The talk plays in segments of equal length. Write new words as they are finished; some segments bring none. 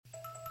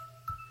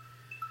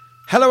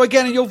Hello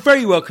again, and you're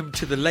very welcome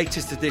to the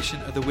latest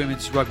edition of the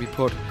Women's Rugby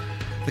Pod.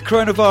 The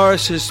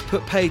coronavirus has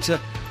put paid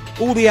to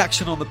all the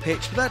action on the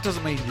pitch, but that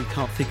doesn't mean we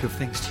can't think of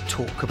things to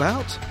talk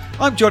about.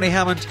 I'm Johnny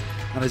Hammond,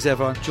 and as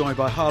ever, I'm joined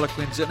by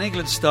Harlequins and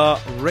England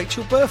star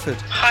Rachel Burford.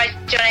 Hi,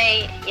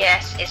 Johnny.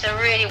 Yes, it's a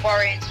really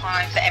worrying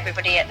time for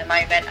everybody at the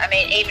moment. I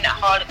mean, even at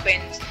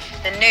Harlequins,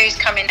 the news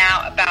coming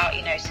out about,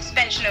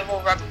 suspension of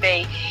all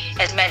rugby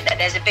has meant that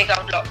there's a big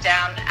old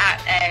lockdown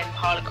at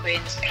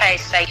Harlequins. Player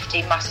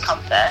safety must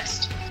come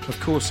first. Of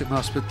course it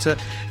must, but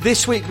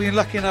this week we've been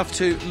lucky enough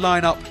to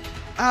line up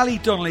Ali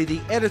Donnelly,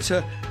 the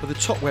editor of the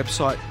top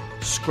website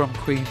Scrum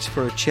Queens,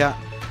 for a chat.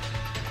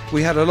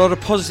 We had a lot of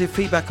positive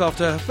feedback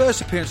after her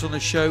first appearance on the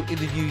show in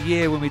the new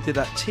year when we did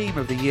that Team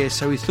of the Year,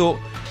 so we thought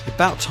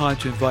about time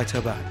to invite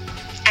her back.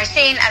 And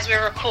seeing as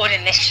we're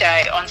recording this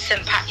show on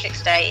St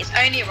Patrick's Day, it's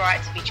only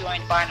right to be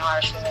joined by an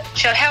Irish woman.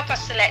 She'll help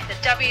us select the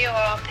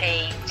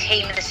WRP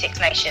Team of the Six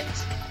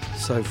Nations.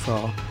 So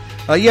far.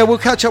 We'll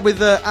catch up with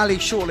Ali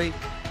shortly.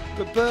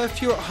 But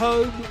Berth, you're at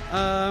home.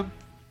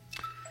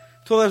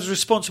 Thought that was a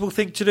responsible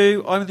thing to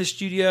do. I'm in the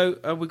studio,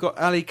 and we've got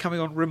Ali coming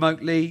on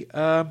remotely.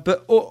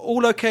 But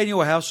all okay in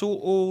your house?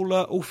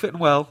 All fit and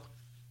well?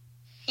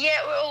 Yeah,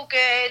 we're all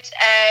good.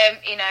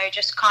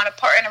 Just kind of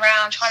pottering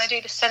around, trying to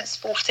do the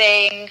sensible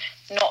thing,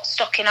 not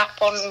stocking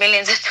up on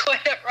millions of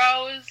toilet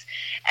rolls.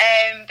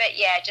 But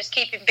yeah, just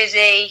keeping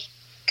busy.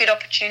 Good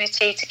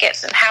opportunity to get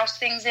some house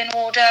things in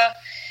order.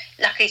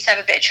 Lucky to have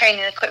a bit of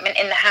training equipment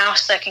in the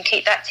house so I can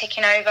keep that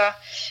ticking over.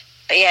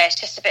 But yeah, it's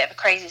just a bit of a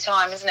crazy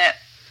time, isn't it?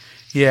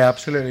 Yeah,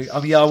 absolutely.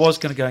 I was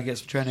going to go and get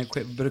some training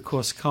equipment, but of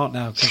course I can't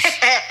now because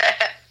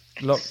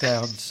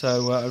lockdown.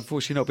 So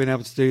unfortunately not being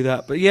able to do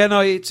that. But yeah, no,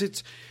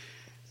 it's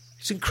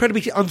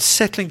incredibly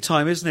unsettling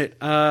time, isn't it?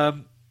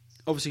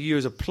 Obviously you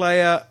as a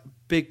player,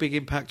 big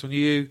impact on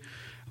you.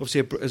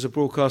 Obviously as a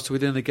broadcaster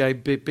within the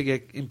game,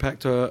 big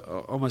impact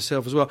on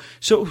myself as well.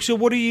 So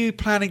what are you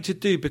planning to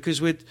do? Because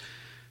with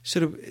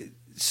sort of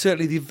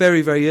certainly the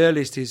very, very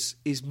earliest is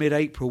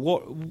mid-April.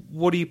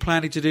 What are you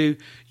planning to do,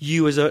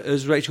 you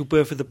as Rachel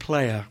Burford, the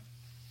player?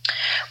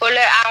 Well,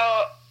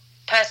 look,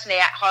 personally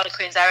at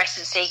Harlequins, our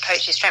S&C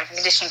coaches, strength and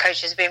conditioning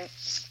coaches, have been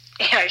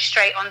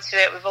straight onto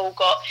it. We've all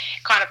got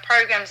kind of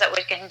programs that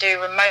we can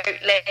do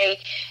remotely.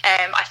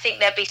 I think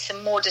there'll be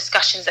some more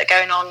discussions that are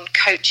going on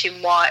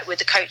coaching-wise with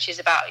the coaches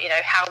about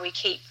how we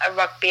keep a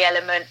rugby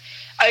element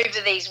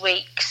over these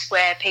weeks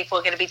where people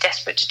are going to be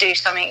desperate to do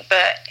something,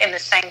 but in the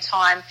same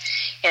time,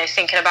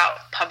 thinking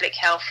about public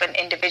health and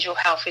individual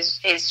health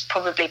is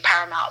probably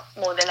paramount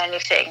more than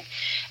anything.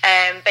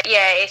 But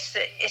yeah,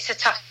 it's a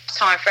tough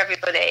time for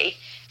everybody,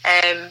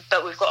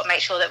 but we've got to make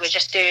sure that we're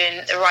just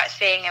doing the right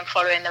thing and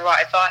following the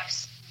right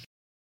advice.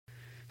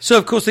 So,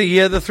 of course,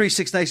 the three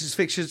Six Nations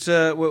fixtures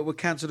were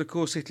cancelled, of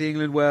course. Italy,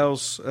 England,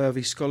 Wales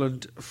v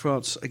Scotland,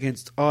 France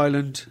against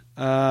Ireland.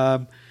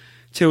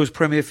 Till's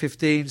Premier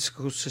 15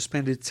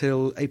 suspended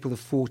till April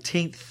the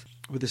 14th,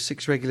 with the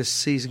 6 regular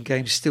season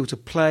games still to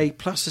play,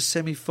 plus the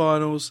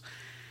semi-finals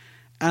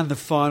and the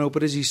final.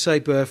 But as you say,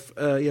 Berth,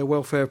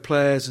 welfare of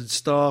players and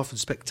staff and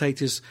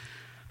spectators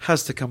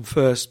has to come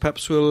first.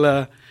 Perhaps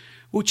we'll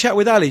chat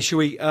with Ali, shall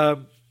we, a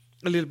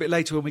little bit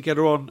later when we get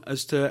her on,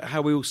 as to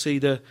how we will see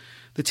the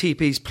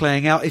TPs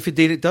playing out, if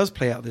indeed it does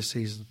play out this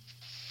season.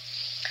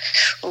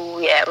 Oh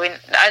yeah,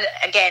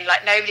 again,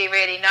 nobody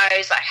really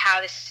knows how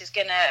this is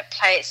going to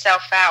play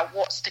itself out,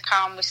 what's to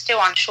come. We're still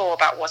unsure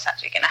about what's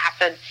actually going to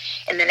happen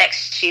in the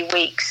next few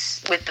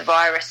weeks with the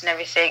virus and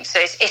everything. So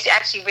it's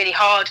actually really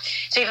hard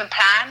to even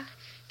plan,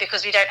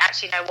 because we don't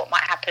actually know what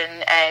might happen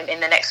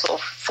in the next sort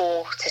of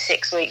 4 to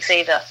 6 weeks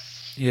either.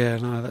 Yeah,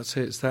 no, that's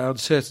it. It's that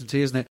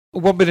uncertainty, isn't it?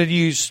 One bit of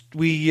news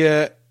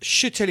we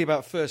should tell you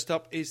about first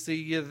up is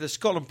the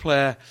Scotland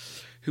player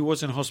who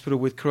was in hospital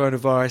with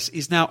coronavirus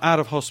is now out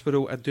of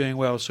hospital and doing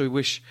well. So we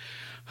wish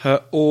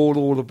her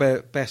all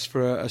the best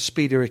for a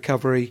speedy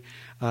recovery.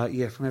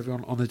 From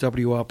everyone on the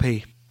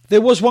WRP.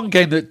 There was one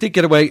game that did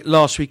get away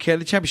last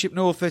weekend, the Championship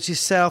North versus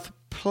South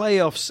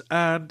playoffs,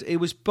 and it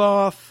was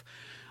Bath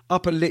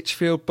up at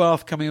Lichfield.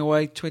 Bath coming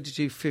away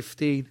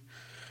 22-15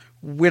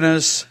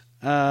 winners.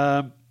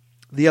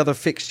 The other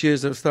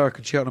fixtures, that was Thurrock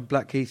and Cheltenham,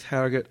 Blackheath,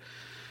 Harrogate,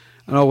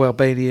 and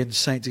Albanian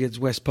Saints against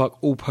West Park,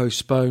 all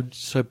postponed.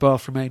 So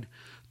Bath remain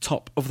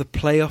top of the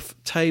playoff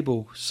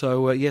table.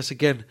 So yes,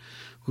 again,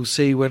 we'll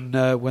see when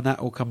that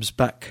all comes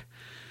back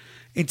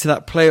into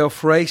that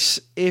playoff race,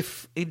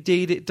 if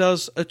indeed it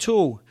does at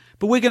all.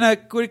 But we're gonna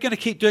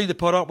keep doing the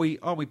pod, aren't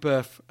we,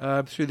 Berth?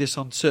 Through this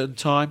uncertain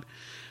time,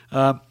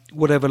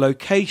 whatever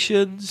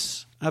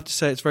locations. I have to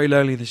say it's very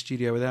lonely in the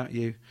studio without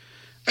you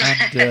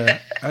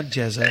and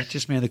Jezza,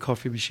 just me and the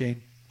coffee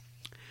machine.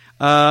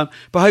 But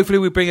hopefully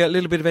we bring a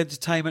little bit of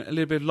entertainment, a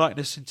little bit of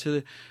lightness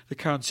into the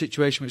current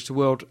situation which the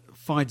world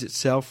finds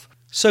itself.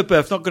 So,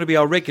 Berth, not going to be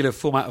our regular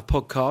format of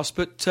podcast,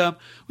 but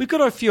we've got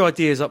a few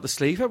ideas up the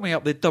sleeve, haven't we?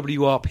 Up the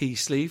WRP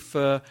sleeve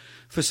for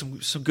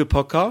some good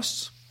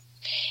podcasts.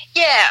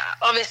 Yeah,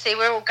 obviously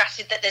we're all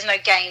gutted that there's no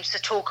games to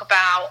talk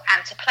about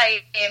and to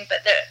play in,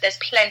 but there's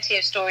plenty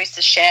of stories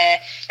to share.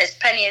 There's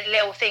plenty of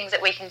little things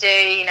that we can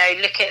do,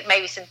 look at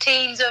maybe some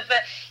teams of,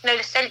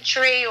 the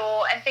century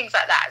and things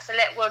like that. So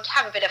we'll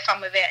have a bit of fun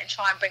with it and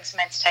try and bring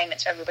some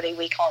entertainment to everybody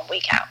week on,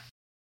 week out.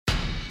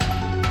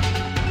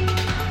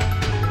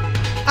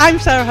 I'm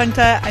Sarah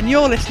Hunter and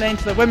you're listening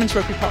to the Women's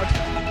Rugby Pod.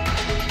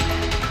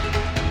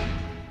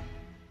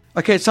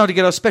 Okay, it's time to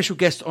get our special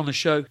guest on the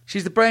show.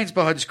 She's the brains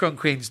behind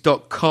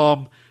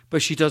scrumqueens.com,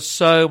 but she does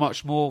so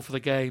much more for the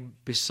game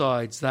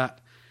besides that.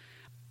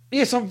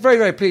 Yes, I'm very,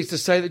 very pleased to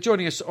say that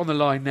joining us on the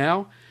line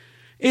now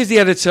is the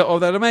editor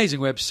of that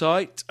amazing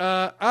website,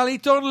 Ali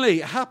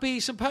Donnelly. Happy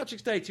St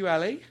Patrick's Day to you,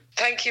 Ali.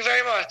 Thank you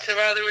very much. A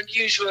rather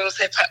unusual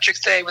St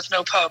Patrick's Day with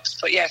no pubs,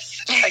 but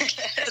yes, thank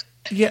you.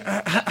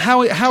 Yeah,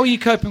 how are you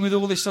coping with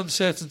all this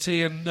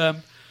uncertainty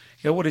and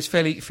what is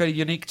fairly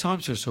unique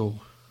times for us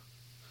all?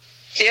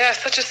 Yeah,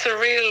 such a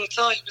surreal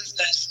time, isn't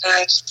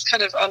it? Just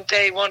kind of on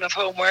day one of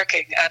home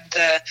working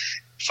and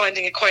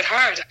finding it quite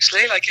hard,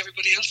 actually, like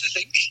everybody else, I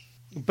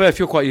think. Beth,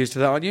 you're quite used to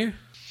that, aren't you?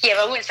 Yeah,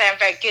 but I wouldn't say I'm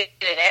very good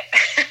at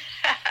it.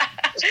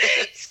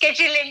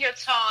 Scheduling your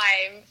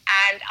time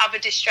and other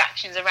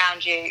distractions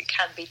around you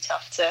can be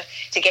tough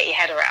to get your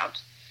head around.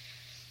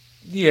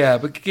 Yeah,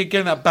 but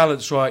getting that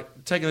balance right,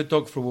 taking the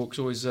dog for a walk is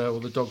always,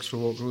 or the dogs for a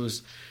walk,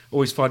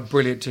 always find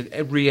brilliant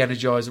to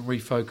re-energise and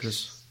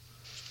refocus.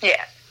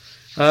 Yeah.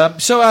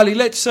 So, Ali,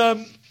 let's...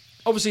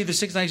 obviously, the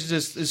Six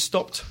Nations has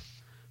stopped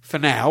for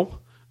now.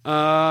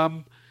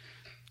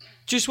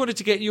 Just wanted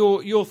to get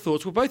your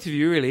thoughts, well, both of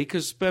you, really,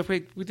 because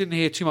we didn't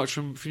hear too much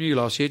from you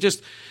last year.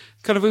 Just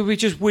kind of, we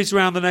just whiz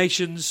around the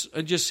nations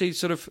and just see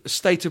sort of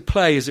state of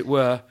play, as it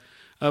were,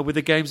 with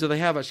the games that they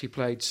have actually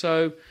played.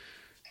 So,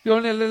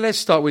 let's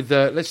start with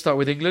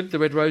England, the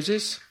Red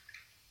Roses.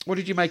 What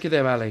did you make of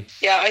them, Ali?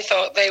 Yeah, I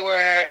thought they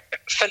were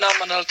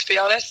phenomenal, to be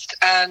honest,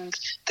 and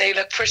they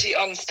look pretty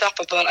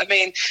unstoppable. I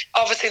mean,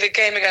 obviously the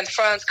game against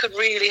France could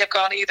really have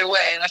gone either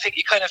way, and I think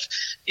you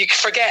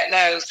forget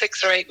now,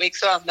 6 or 8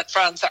 weeks on, that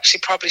France actually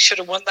probably should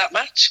have won that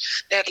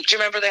match. Do you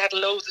remember they had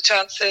loads of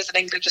chances, and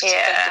England just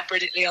defended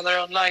brilliantly on their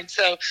own line.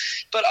 So,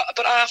 but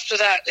after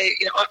that,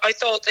 I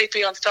thought they'd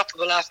be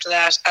unstoppable after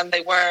that, and they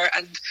were,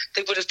 and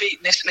they would have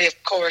beaten Italy,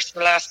 of course, in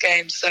the last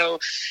game. So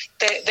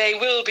they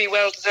will be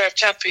well-deserved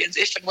champions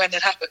if and when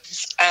it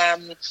happens.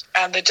 And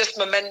they're just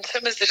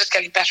momentum they're just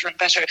getting better and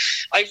better.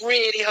 I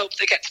really hope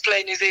they get to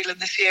play New Zealand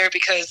this year,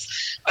 because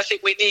I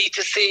think we need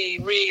to see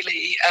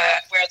really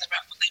where they're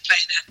at when they play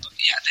them. But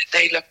yeah,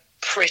 they look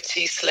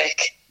pretty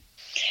slick.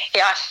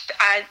 Yeah,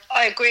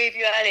 I agree with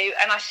you, Ali,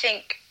 and I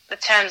think in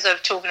terms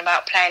of talking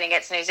about playing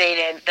against New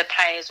Zealand, the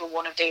players will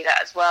want to do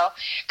that as well.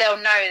 They'll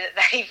know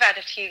that they've had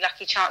a few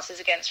lucky chances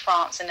against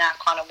France and now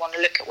kind of want to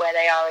look at where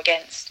they are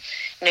against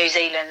New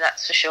Zealand,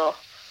 that's for sure.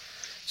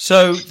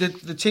 So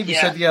the team you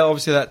said,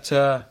 obviously that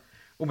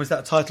almost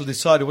that title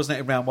decided, wasn't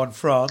it, in round one,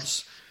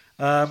 France?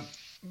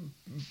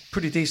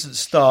 Pretty decent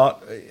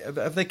start.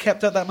 Have they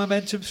kept up that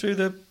momentum through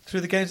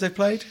the games they've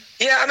played?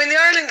 Yeah, I mean, the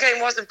Ireland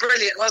game wasn't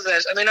brilliant, was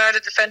it? I mean,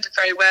 Ireland defended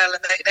very well,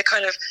 and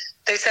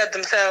they said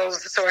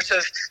themselves the sort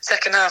of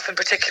second half in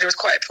particular was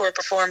quite a poor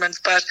performance.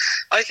 But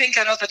I think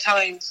at other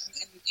times,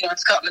 in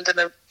Scotland in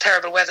the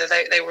terrible weather,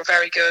 they were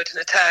very good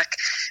in attack.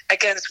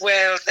 Against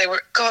Wales,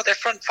 their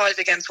front five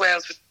against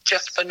Wales was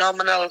just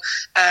phenomenal.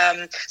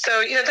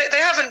 So they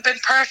haven't been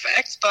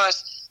perfect, but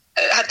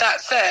had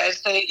that said,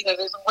 they've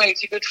been way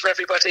too good for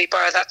everybody,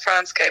 bar that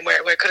France game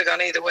where it could have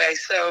gone either way.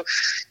 So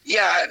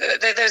yeah,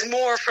 there's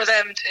more for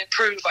them to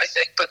improve, I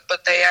think,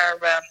 but they are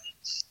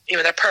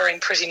they're purring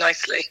pretty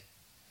nicely.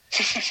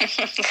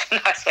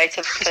 Nice way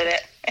to put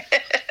it.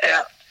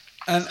 Yeah.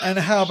 And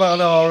how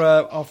about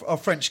our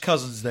French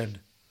cousins then?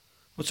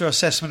 What's your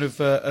assessment of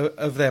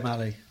them,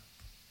 Ali?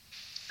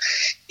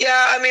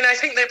 Yeah, I mean, I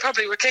think they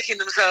probably were kicking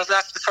themselves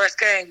after the first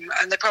game,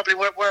 and they probably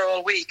were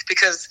all week,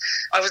 because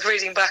I was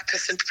reading back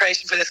this in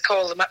preparation for this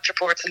call, the match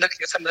reports, and looking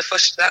at some of the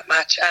footage of that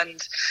match,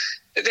 and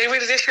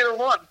they should have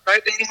won,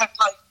 right? They had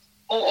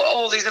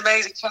all these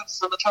amazing chances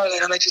on the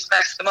toilet, and they just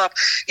messed them up.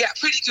 Yeah,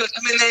 pretty good.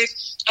 I mean,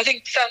 I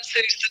think Sam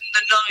Susan,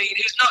 the 9,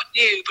 who's not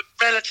new, but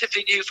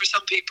relatively new for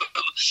some people,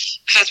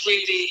 has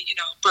really,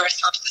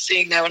 burst onto the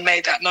scene now and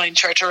made that 9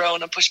 shirt her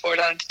own and pushed more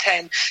down to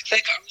 10. So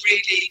they've got a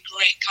really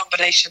great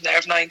combination there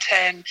of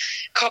 9-10. A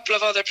couple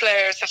of other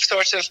players have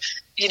sort of,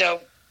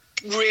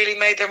 really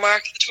made their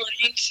mark in the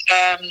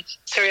tournament.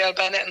 Cyrielle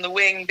Bennett and the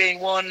wing being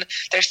one.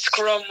 Their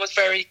scrum was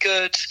very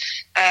good.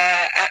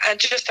 And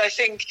just, I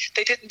think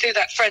they didn't do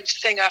that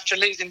French thing after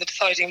losing the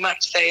deciding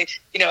match. They,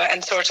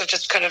 and sort of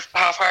just kind of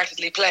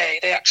half-heartedly play.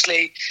 They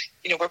actually,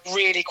 were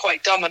really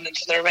quite dominant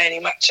in the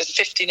remaining matches.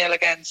 50-0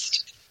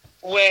 against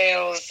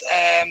Wales.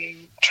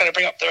 Trying to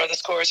bring up their other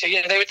scores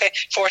here. They would say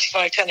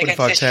 45-10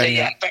 against Italy.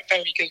 Yeah,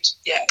 very good.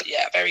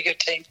 Yeah, very good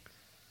team.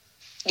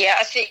 Yeah,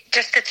 I think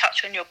just to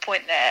touch on your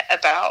point there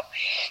about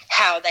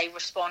how they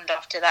respond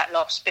after that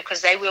loss,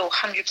 because they will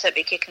 100%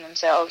 be kicking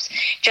themselves,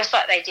 just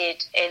like they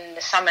did in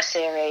the summer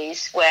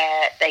series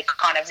where they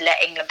kind of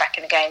let England back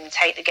in the game and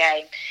take the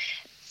game.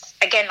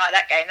 again, like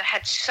that game, they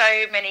had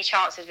so many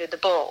chances with the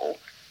ball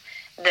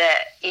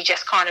that you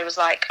just kind of was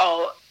like,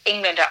 oh,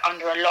 England are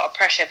under a lot of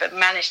pressure, but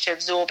managed to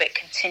absorb it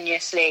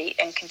continuously.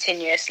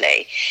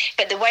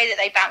 But the way that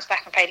they bounced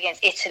back and played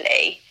against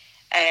Italy,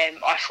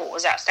 I thought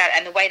was outstanding,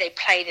 and the way they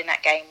played in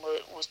that game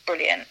was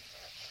brilliant.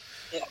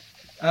 Yeah.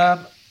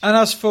 And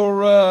as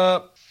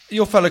for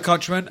your fellow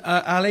countrymen,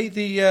 Ali,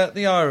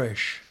 the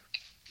Irish.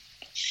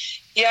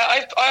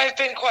 Yeah, I've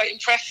been quite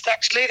impressed,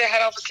 actually. They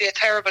had obviously a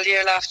terrible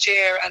year last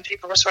year, and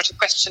people were sort of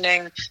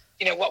questioning,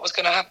 what was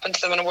going to happen to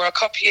them in a World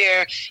Cup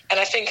year. And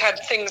I think had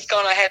things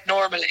gone ahead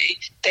normally,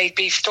 they'd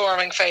be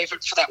storming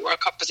favourites for that World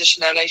Cup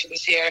position now later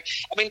this year.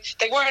 I mean,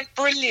 they weren't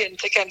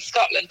brilliant against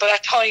Scotland, but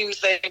at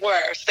times they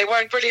were. So they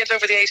weren't brilliant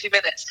over the 80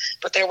 minutes,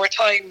 but there were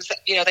times that,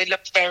 they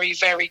looked very,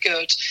 very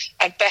good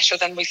and better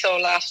than we saw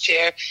last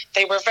year.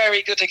 They were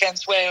very good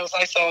against Wales,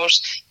 I thought.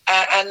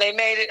 And they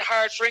made it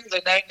hard for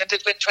England. Now, England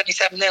did win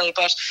 27-0,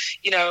 but,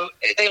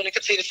 they only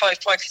conceded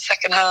 5 points in the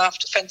second half.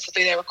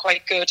 Defensively, they were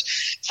quite good.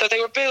 So they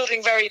were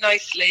building very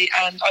nicely,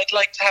 and I'd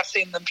like to have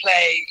seen them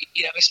play.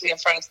 Italy and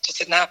France just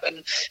didn't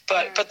happen.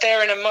 But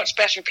they're in a much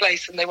better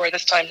place than they were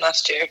this time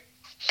last year.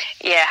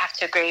 Yeah, I have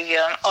to agree with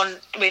you.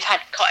 We've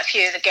had quite a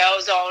few of the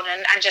girls on,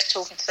 and just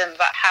talking to them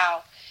about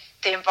how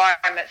the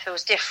environment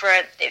feels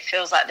different. It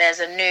feels like there's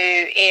a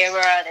new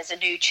era, there's a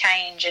new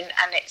change, and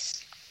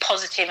it's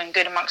positive and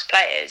good amongst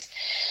players.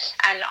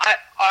 And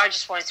I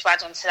just wanted to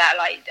add on to that,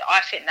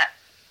 I think that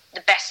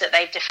the best that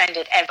they've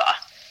defended ever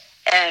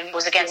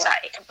was against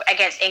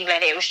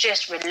England. It was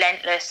just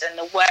relentless, and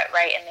the work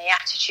rate and the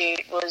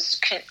attitude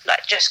was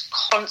just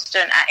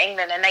constant at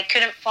England, and they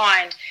couldn't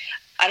find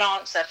an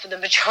answer for the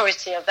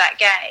majority of that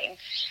game.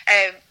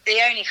 The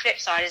only flip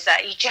side is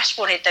that you just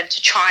wanted them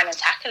to try and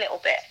attack a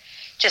little bit,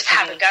 just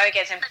have a go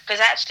against them, because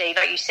actually,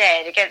 like you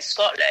said, against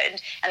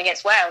Scotland and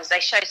against Wales, they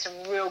showed some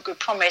real good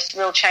promise,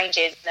 real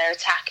changes in their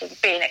attack, and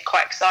being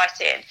quite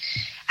exciting.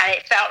 And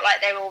it felt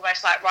like they were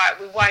almost like, right,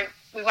 we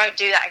won't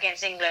do that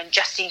against England,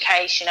 just in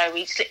case,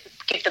 we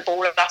give the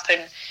ball up,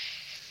 and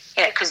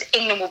because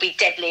England will be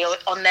deadly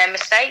on their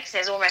mistakes.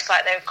 It's almost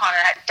like they were kind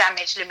of like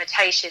damage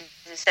limitations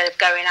instead of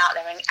going out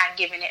there and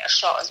giving it a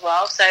shot as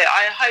well. So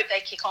I hope they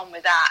kick on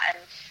with that,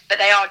 but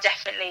they are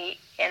definitely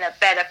in a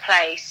better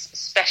place,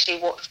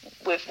 especially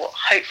with what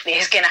hopefully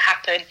is going to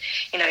happen,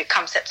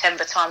 come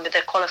September time with the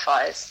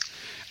qualifiers.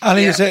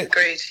 Ali,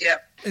 agreed. Yeah,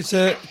 it's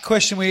a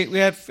question we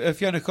had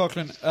Fiona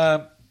Coughlin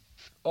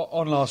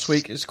on last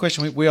week. It's a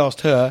question we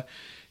asked her.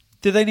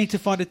 Do they need to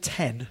find a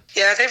 10?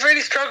 Yeah, they've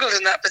really struggled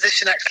in that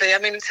position, actually. I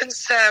mean,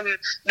 since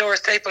Nora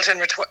Stapleton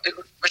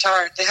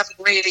retired, they haven't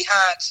really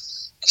had...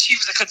 She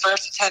was a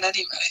converted 10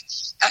 anyway.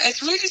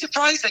 It's really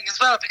surprising as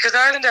well, because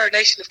Ireland are a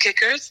nation of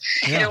kickers.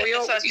 Yeah.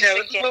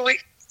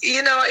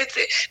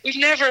 We've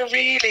never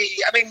really...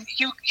 I mean,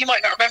 you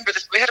might not remember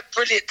this, but we had a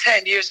brilliant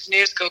 10 years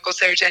ago called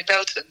Sarah Jane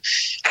Belton,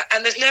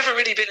 and there's never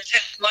really been a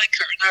 10 like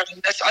her in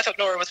Ireland. I thought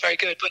Nora was very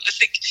good, but I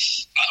think,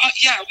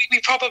 we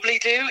probably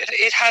do.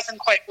 It hasn't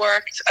quite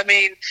worked. I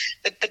mean,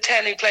 the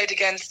 10 who played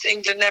against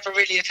England never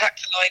really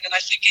attacked the line, and I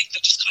think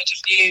England just kind of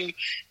knew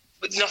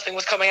nothing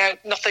was coming out,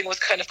 nothing was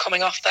kind of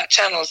coming off that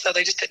channel, so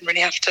they just didn't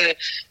really have to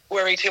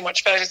worry too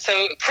much about it.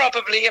 So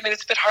probably, I mean,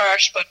 it's a bit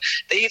harsh, but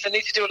they either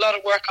need to do a lot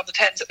of work on the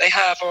 10s that they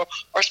have, or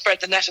spread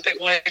the net a bit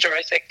wider,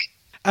 I think.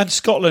 And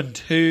Scotland,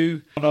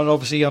 who are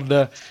obviously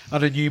under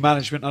new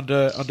management,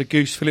 under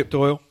Goose Philip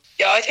Doyle.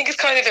 Yeah, I think it's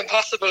kind of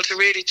impossible to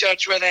really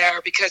judge where they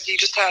are, because you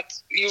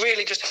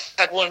really just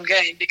had one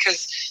game,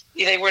 because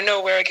they were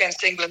nowhere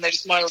against England. They're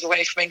just miles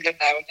away from England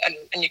now,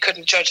 and you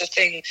couldn't judge a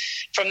thing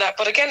from that.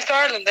 But against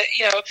Ireland,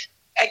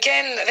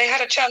 again, they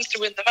had a chance to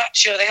win the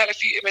match. They had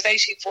it was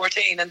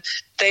 18-14, and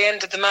they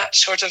ended the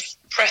match sort of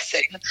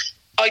pressing.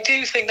 I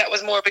do think that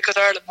was more because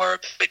Ireland were a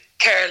bit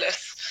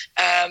careless.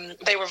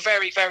 They were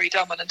very, very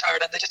dominant,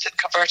 Ireland. They just didn't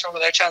convert all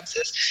of their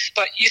chances.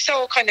 But you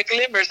saw kind of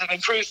glimmers of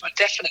improvement,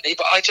 definitely.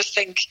 But I just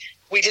think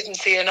we didn't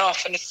see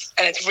enough, and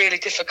it's really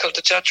difficult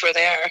to judge where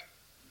they are.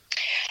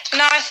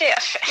 No, I think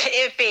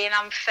it would be an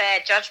unfair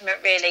judgment,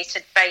 really,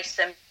 to base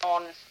them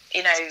on,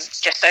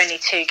 just only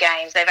 2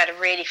 games. They've had a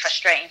really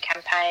frustrating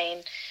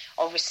campaign.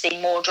 Obviously,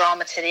 more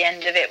drama to the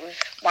end of it with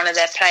one of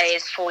their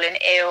players falling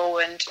ill,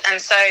 and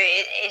so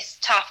it's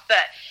tough.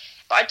 But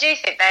I do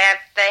think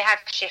they have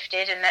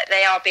shifted, and that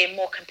they are being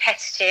more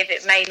competitive.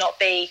 It may not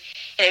be,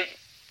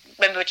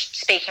 when we were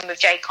speaking with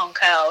Jay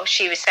Conkell,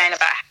 she was saying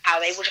about how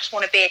they will just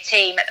want to be a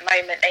team at the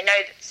moment. They know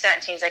that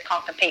certain teams they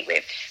can't compete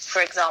with,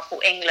 for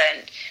example,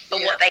 England.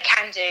 But what they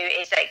can do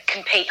is they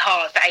compete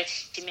hard for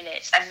 80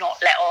 minutes and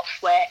not let off,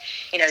 where,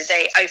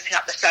 they open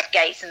up the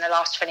floodgates in the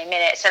last 20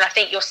 minutes. And I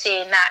think you're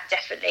seeing that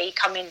definitely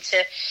come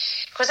into...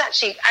 Because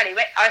actually, Ali,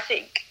 I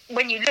think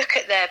when you look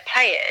at their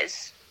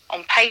players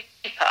on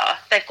paper,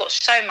 they've got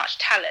so much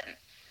talent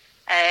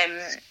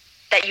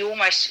that you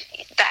almost...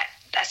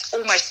 That's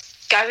almost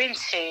going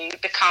to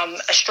become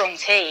a strong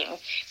team,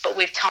 but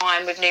with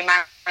time, with new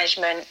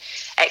management,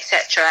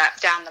 etc.,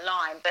 down the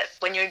line. But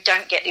when you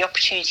don't get the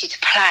opportunity to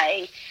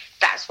play,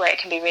 that's where it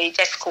can be really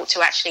difficult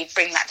to actually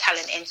bring that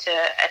talent into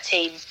a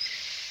team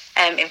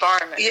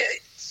environment.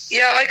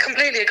 Yeah, I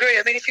completely agree.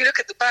 I mean, if you look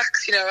at the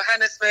backs,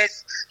 Hannah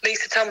Smith,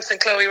 Lisa Thompson,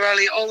 Chloe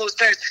Rowley, all those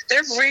players,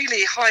 they're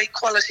really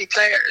high-quality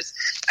players.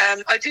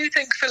 I do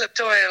think Philip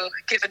Doyle,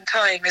 given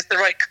time, is the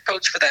right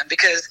coach for them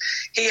because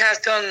he has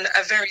done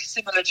a very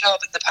similar job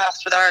in the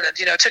past with Ireland.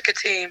 Took a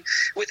team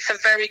with some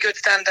very good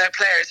standout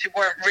players who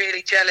weren't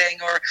really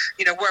gelling or,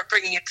 weren't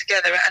bringing it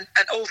together and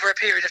over a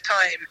period of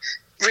time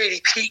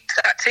really peaked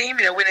that team,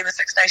 winning the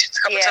Six Nations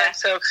a couple of times.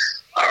 So,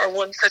 or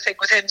once, I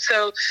think, with him.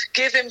 So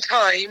give him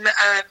time.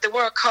 The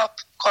World Cup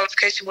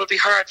qualification will be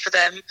hard for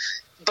them,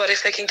 but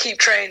if they can keep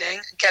training,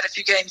 get a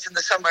few games in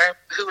the summer,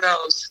 who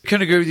knows? I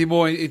can agree with you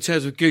more in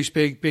terms of Goose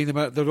being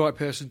the right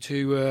person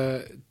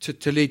to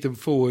lead them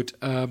forward.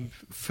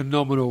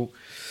 Phenomenal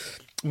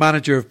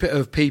manager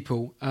of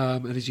people,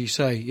 and as you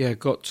say,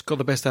 got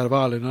the best out of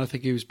Ireland. And I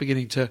think he was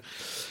beginning to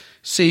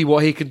see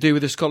what he can do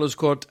with the Scotland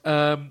squad.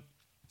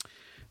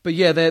 But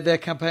yeah, their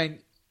campaign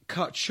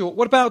cut short.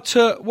 What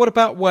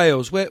about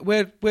Wales?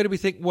 Where do we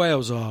think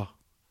Wales are?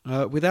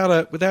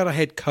 Without a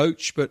head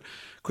coach, but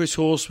Chris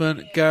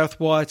Horseman, Gareth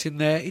White in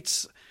there, it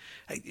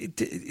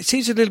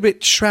seems a little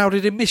bit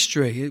shrouded in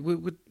mystery.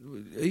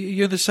 Are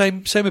you in the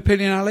same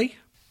opinion, Ali?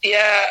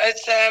 Yeah,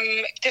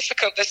 it's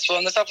difficult, this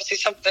one. There's obviously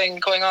something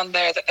going on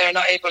there that they're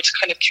not able to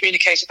kind of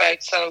communicate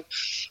about. So,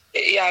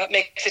 yeah, it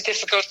makes it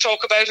difficult to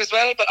talk about as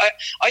well. But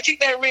I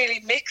think they're really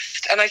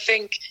mixed, and I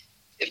think,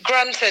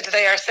 granted,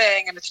 they are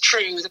saying, and it's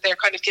true, that they're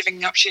kind of giving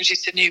the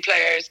opportunities to new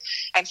players,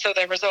 and so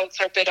their results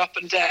are a bit up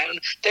and down.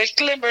 There's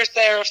glimmers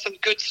there of some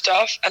good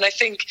stuff, and I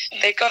think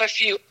they've got a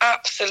few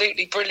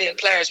absolutely brilliant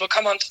players. We'll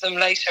come on to them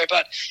later,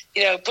 but,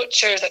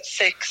 Butcher's at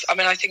 6. I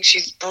mean, I think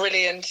she's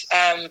brilliant.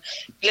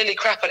 Lily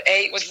Crapp at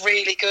 8 was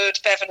really good.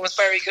 Bevan was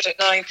very good at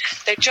 9.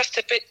 They're just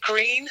a bit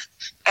green.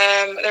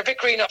 They're a bit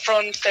green up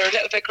front. They're a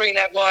little bit green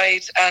out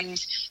wide,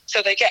 and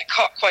so they get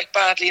caught quite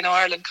badly.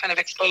 Ireland kind of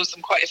exposed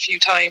them quite a few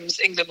times.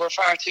 England were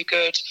far too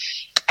good.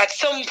 At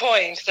some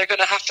point, they're going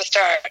to have to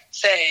start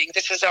saying,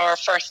 this is our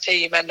first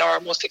team and our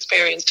most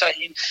experienced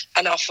team,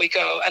 and off we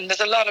go. And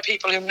there's a lot of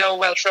people who know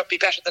Welsh rugby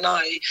better than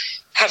I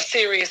have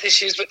serious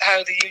issues with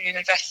how the union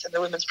invests in the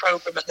women's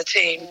programme and the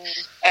team.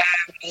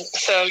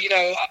 So,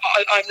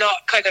 I'm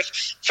not kind of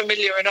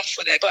familiar enough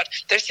with it, but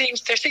there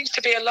seems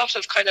to be a lot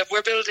of kind of, we're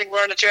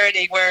on a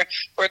journey where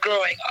we're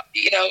growing.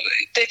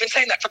 They've been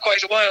saying that for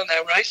quite a while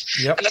now, right?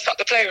 Yep. And that's not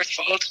the players'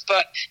 fault,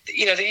 but, the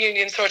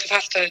union sort of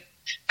has to,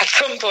 at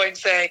some point,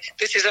 say,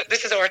 this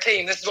is our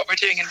team, this is what we're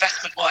doing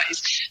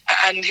investment-wise,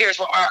 and here's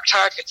what our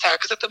targets are,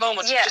 because at the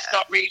moment, we're just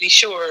not really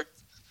sure.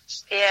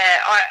 Yeah,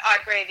 I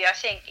agree with you. I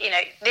think,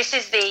 this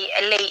is the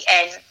elite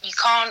end. You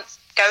can't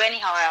go any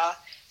higher.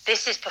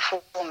 This is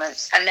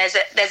performance. And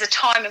there's a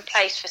time and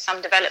place for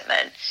some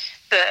development.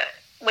 But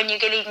when you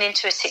get even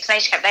into a Six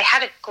Nations camp, they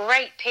had a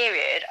great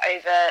period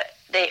over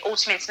the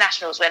Autumn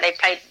Internationals where they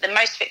played the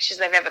most fixtures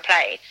they've ever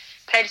played.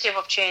 Plenty of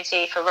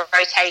opportunity for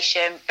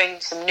rotation, bring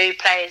some new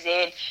players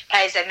in,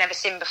 players they've never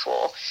seen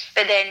before.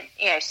 But then,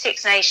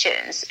 Six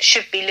Nations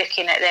should be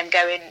looking at them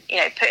going,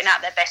 putting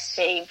out their best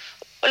team,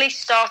 or at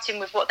least starting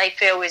with what they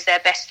feel is their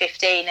best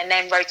 15 and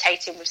then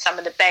rotating with some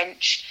of the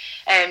bench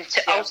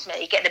to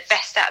ultimately get the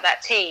best out of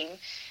that team.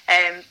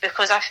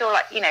 Because I feel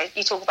like,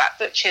 you talk about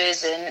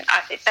Butchers, and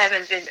I think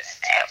Bevan's been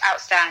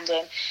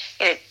outstanding.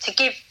 To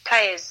give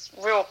players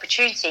real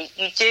opportunity,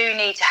 you do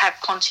need to have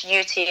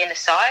continuity in the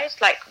side.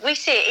 Like we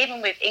see it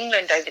even with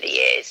England over the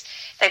years.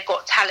 They've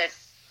got talent,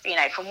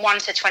 from 1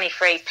 to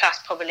 23 plus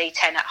probably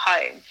 10 at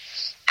home.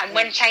 And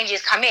when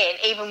changes come in,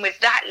 even with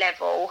that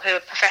level, who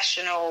are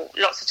professional,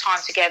 lots of time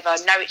together,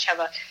 know each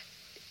other,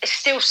 it's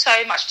still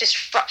so much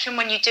disruption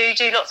when you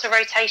do lots of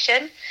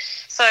rotation.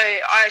 So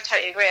I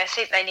totally agree. I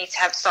think they need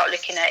to start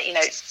looking at,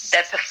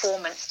 their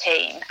performance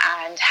team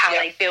and how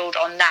they build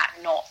on that,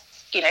 not,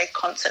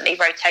 constantly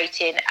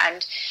rotating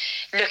and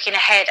looking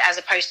ahead as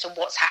opposed to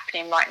what's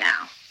happening right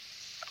now.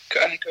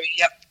 I agree,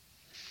 yep.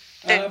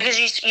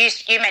 Because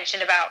you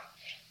mentioned about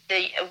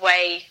the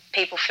way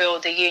people feel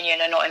the union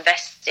are not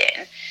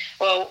investing.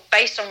 Well,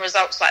 based on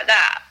results like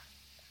that,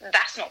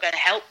 that's not going to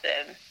help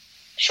them,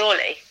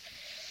 surely.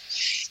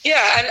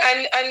 Yeah,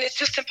 and it's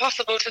just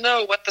impossible to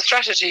know what the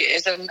strategy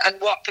is and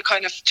what the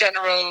kind of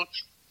general,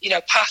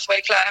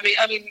 pathway plan.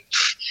 I mean,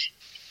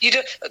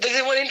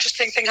 there's one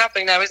interesting thing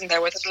happening now, isn't there,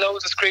 where there's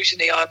loads of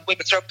scrutiny on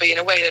women's rugby in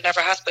a way that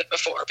never has been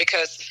before,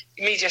 because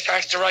media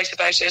starts to write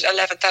about it,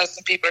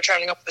 11,000 people are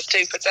turning up at the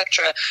stoop,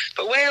 etc.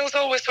 But Wales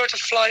always sort of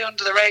fly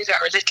under the radar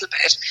a little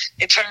bit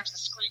in terms of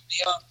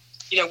scrutiny on,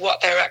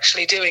 what they're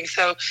actually doing.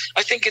 So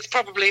I think it's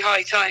probably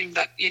high time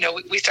that,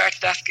 we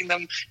started asking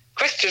them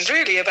questions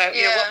really about,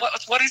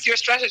 what is your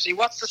strategy?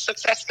 What's the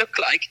success look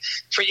like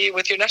for you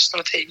with your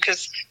national team?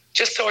 Because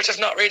just sort of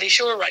not really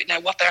sure right now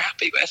what they're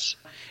happy with.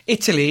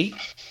 Italy,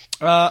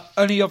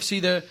 only obviously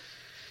the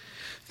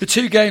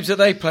 2 games that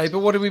they played, but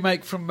what do we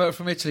make from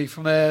Italy,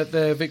 from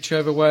their victory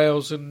over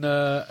Wales and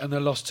their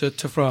loss to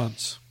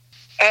France?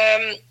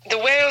 The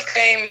Wales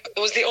game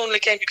was the only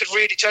game you could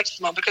really judge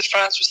them on because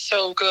France was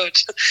so good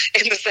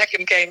in the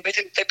second game.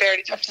 They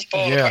barely touched the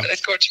ball. Yeah. They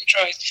scored 2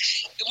 tries.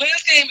 The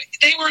Wales game,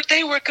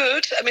 they were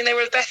good. I mean, they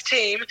were the best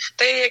team.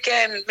 They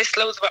again missed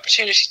loads of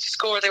opportunities to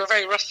score. They were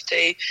very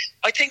rusty.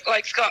 I think,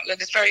 like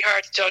Scotland, it's very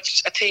hard to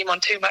judge a team on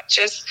 2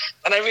 matches,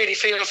 and I really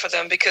feel for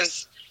them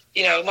because,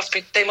 you know,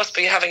 they must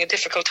be having a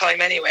difficult time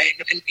anyway,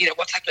 in you know,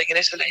 what's happening in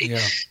Italy. Yeah.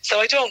 So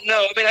I don't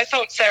know. I mean, I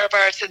thought Sarah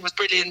Barton was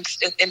brilliant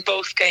in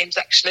both games,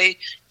 actually.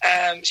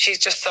 She's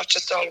just such a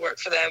stalwart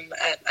for them.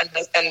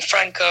 And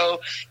Franco,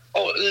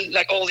 all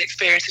the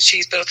experience that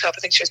she's built up, I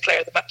think she was player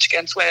of the match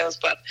against Wales.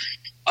 But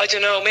I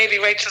don't know, maybe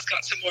Rachel's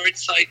got some more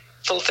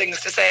insightful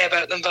things to say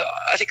about them, but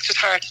I think it's just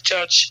hard to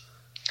judge.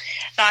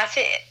 No, I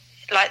think,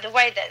 like, the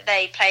way that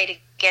they played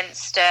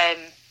against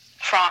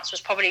France was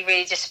probably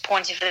really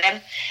disappointing for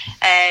them.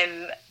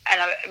 And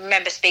I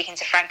remember speaking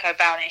to Franco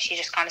about it, and she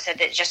just kind of said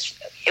that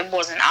it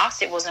wasn't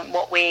us, it wasn't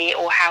what we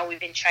or how we've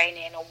been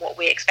training or what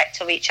we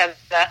expect of each other.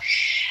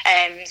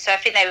 So I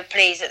think they were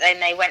pleased that then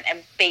they went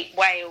and beat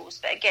Wales.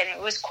 But again,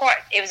 it was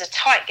a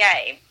tight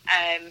game.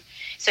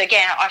 So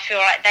again, I feel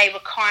like they were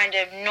kind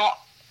of not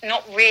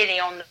really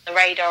on the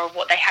radar of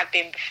what they had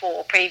been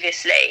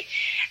previously.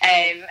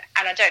 And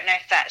I don't know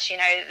if that's, you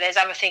know, there's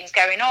other things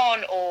going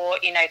on or,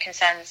 you know,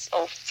 concerns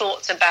or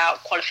thoughts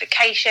about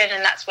qualification,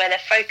 and that's where they're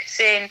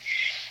focusing.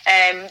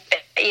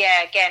 But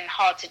yeah, again,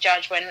 hard to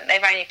judge when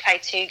they've only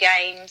played 2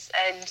 games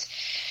and,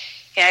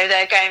 you know,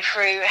 they're going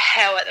through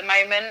hell at the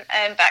moment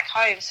back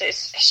home. So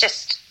it's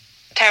just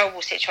a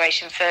terrible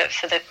situation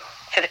for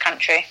the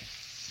country.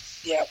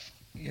 Yeah.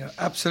 Yeah,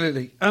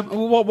 absolutely.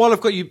 While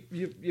I've got you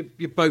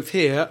both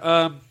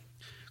here,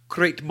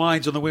 correct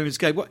minds on the women's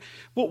game.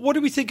 What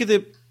do we think of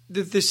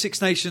the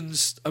Six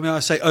Nations? I mean, I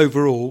say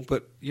overall,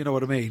 but you know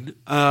what I mean.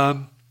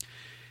 I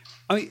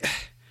mean,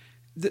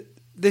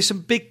 there's some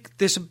big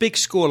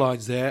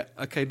scorelines there.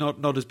 Okay,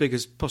 not as big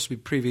as possibly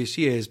previous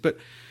years, but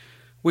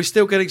we're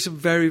still getting some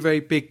very,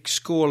 very big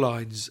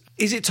scorelines.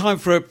 Is it time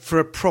for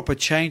a proper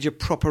change, a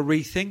proper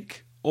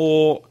rethink,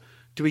 or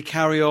do we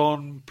carry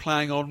on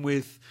playing on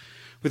with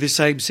the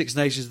same Six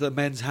Nations that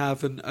men's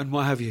have and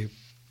what have you?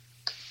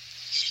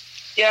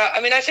 Yeah,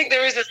 I mean, I think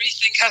there is a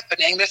rethink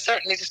happening. There's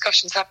certainly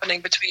discussions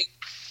happening between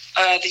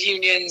the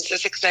unions, the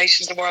Six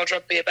Nations and World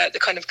Rugby about the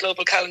kind of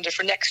global calendar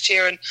for next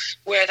year and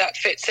where that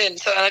fits in.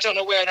 So, and I don't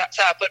know where that's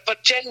at,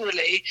 but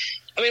generally,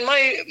 I mean,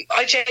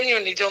 I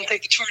genuinely don't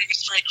think the tournament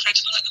is very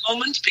credible at the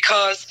moment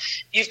because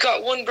you've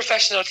got 1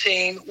 professional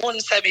team, 1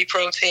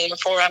 semi-pro team and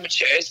 4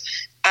 amateurs,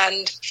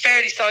 and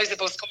fairly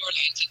sizable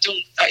scorelines.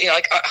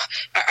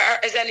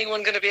 Is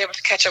anyone going to be able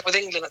to catch up with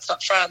England? It's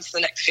not France in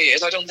the next few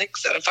years. I don't think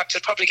so. In fact,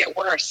 it'll probably get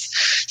worse.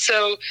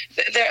 So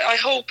I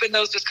hope in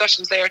those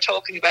discussions they are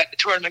talking about the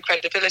tournament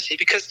credibility,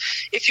 because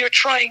if you're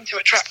trying to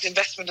attract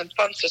investment and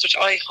sponsors, which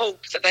I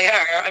hope that they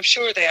are, I'm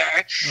sure they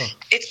are.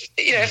 It's,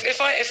 you know,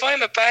 if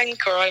I'm a bank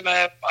or I'm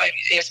a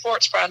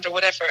sports brand or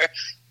whatever,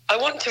 I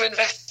want to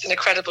invest in a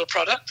credible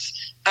product.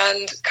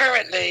 And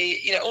currently,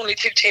 you know, only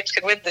 2 teams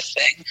can win this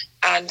thing,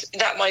 and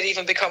that might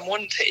even become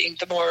 1 team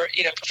the more,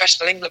 you know,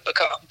 professional England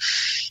become.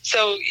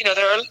 So, you know,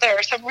 there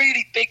are some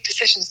really big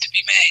decisions to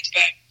be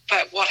made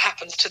about what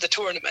happens to the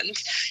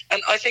tournament.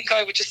 And I think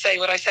I would just say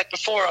what I said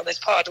before on this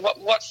pod.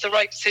 What's the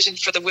right decision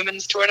for the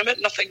women's tournament?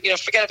 Nothing, you know,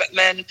 forget about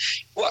men.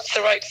 What's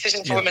the right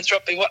decision for women's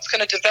rugby? What's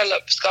going to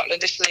develop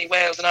Scotland, Italy,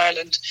 Wales and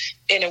Ireland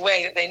in a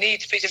way that they need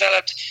to be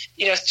developed?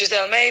 You know,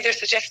 Giselle Mather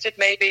suggested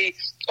maybe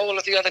all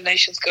of the other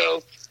nations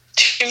go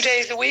 2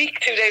 days a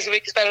week. 2 days a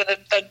week is better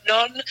than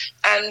none.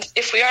 And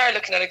if we are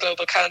looking at a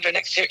global calendar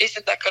next year,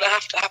 isn't that going to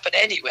have to happen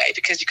anyway?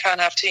 Because you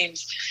can't have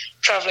teams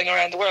travelling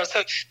around the world.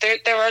 So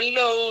there are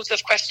loads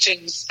of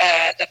questions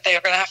that they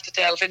are going to have to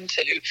delve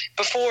into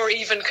before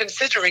even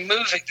considering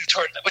moving the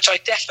tournament, which I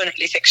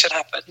definitely think should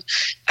happen.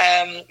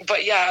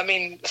 But yeah, I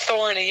mean,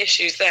 thorny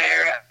issues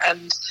there,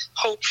 and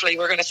hopefully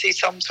we're going to see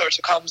some sort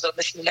of comms on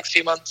this in the next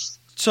few months.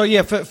 So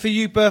yeah, for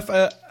you, Berth,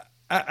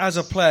 as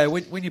a player,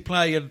 when you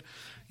play and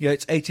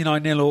it's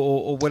 89-0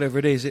 or whatever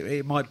it is,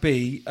 it might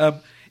be.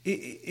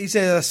 Is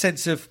there a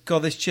sense of,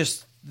 God,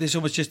 this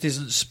almost just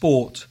isn't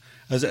sport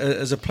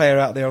as a player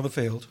out there on the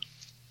field?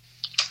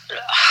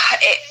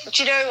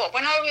 Do you know what?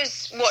 When I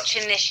was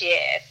watching this year,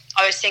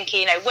 I was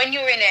thinking, you know, when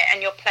you're in it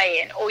and you're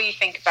playing, all you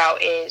think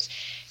about is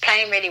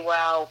playing really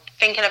well,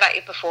 thinking about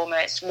your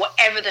performance,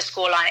 whatever the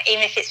scoreline,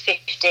 even if it's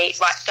 50,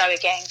 it's like, go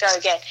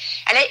again.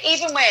 And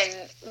even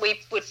when we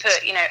would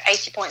put, you know,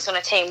 80 points on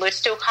a team, we'd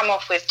still come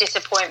off with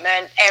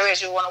disappointment,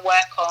 areas we want to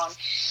work on.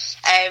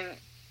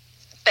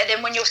 But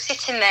then when you're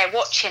sitting there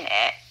watching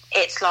it,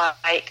 it's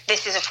like,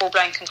 this is a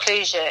full-blown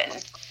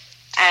conclusion.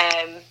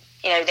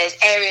 You know, there's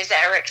areas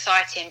that are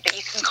exciting, but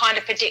you can kind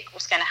of predict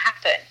what's going to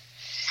happen.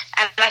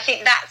 And I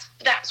think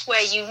that's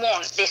where you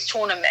want this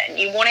tournament.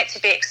 You want it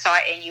to be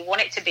exciting. You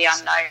want it to be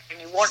unknown.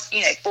 You want, you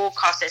know,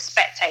 broadcasters,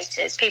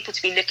 spectators, people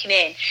to be looking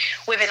in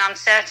with an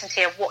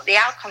uncertainty of what the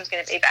outcome's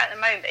going to be. But at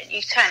the moment,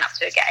 you turn up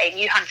to a game,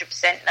 you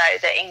 100% know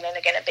that England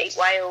are going to beat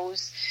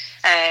Wales.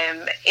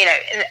 You know,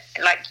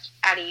 like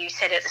Ali, you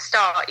said at the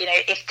start,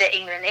 if the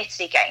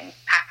England-Italy game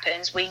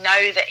happens, we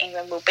know that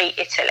England will beat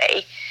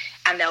Italy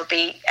and they'll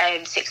be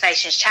Six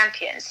Nations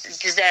champions,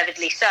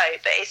 deservedly so.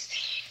 But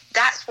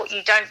that's what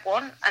you don't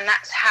want, and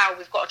that's how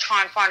we've got to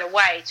try and find a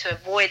way to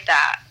avoid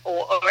that,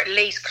 or at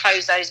least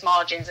close those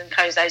margins and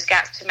close those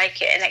gaps to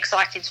make it an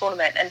exciting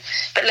tournament.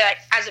 But like,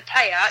 as a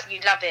player, you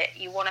love it.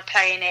 You want to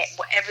play in it,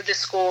 whatever the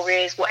score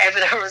is, whatever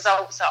the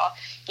results are.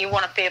 You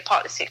want to be a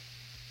part of the Six.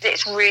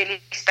 It's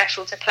really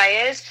special to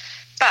players.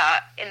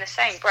 But in the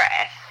same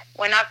breath,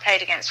 when I've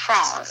played against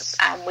France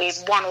and we've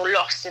won or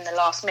lost in the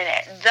last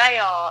minute, they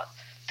are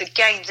the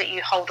games that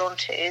you hold on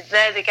to.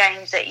 They're the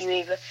games that you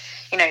either,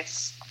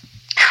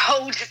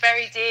 hold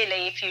very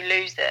dearly if you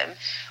lose them,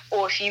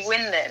 or if you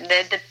win them,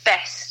 they're the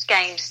best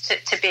games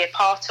to be a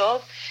part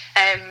of.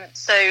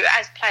 So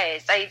as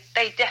players,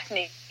 they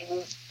definitely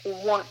will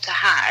want to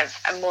have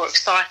a more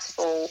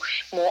excitable,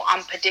 more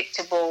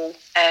unpredictable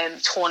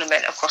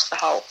tournament across the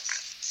whole.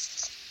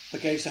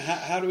 Okay, so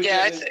how do we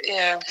How?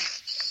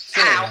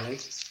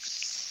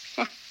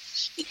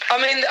 I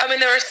mean,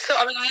 there are so.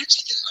 I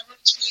actually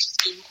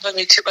wrote a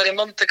tweet about a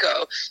month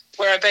ago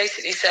where I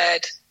basically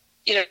said,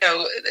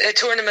 a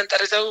tournament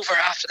that is over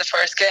after the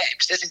first game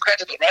is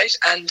incredible, right?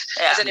 And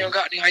has anyone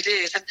got any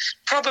ideas? And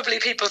probably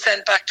people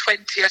sent back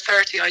 20 or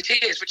 30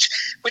 ideas, which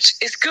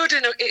is good.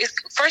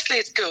 Firstly,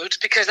 it's good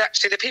because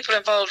actually the people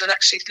involved in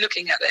actually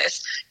looking at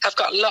this have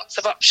got lots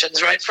of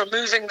options, right? From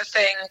moving the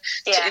thing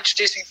to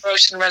introducing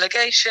promotion and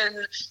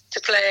relegation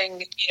to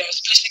playing,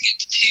 splitting it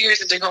into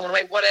tiers and doing home and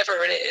away, whatever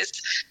it is,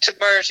 to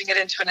merging it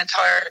into an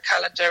entire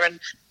calendar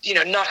and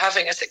not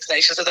having a Six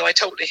Nations, although I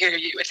totally hear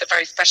you, it's a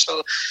very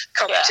special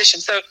competition.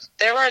 So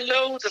there are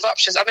loads of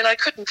options. I mean, I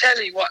couldn't tell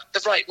you what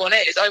the right one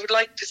is. I would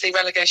like to see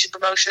relegation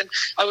promotion.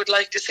 I would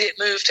like to see it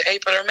move to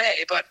April or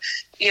May, but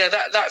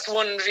that's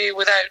one view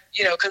without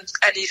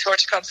any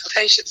sort of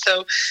consultation.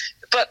 So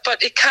but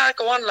it can't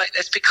go on like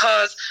this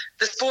because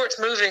the sport's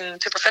moving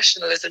to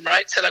professionalism,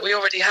 right? So we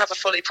already have a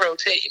fully pro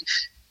team.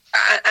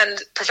 And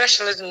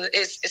professionalism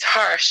is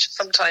harsh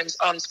sometimes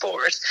on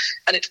sport,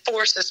 and it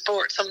forces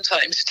sport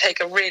sometimes to take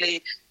a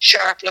really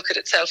sharp look at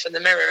itself in the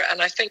mirror.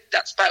 And I think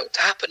that's about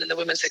to happen in the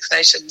Women's Six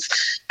Nations.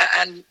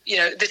 And,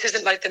 this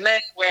isn't like the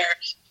men where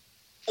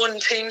one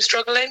team's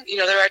struggling.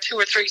 There are 2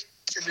 or 3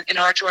 in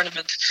our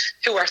tournament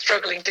who are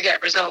struggling to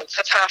get results.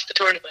 That's half the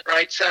tournament,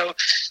 right? So,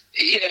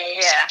 big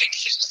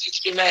decisions need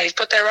to be made,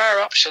 but there are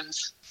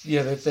options.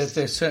 Yeah,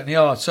 there certainly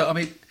are. So, I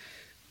mean,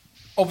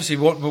 obviously,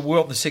 we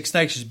want the Six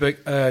Nations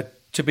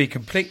to be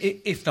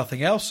complete, if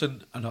nothing else.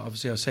 And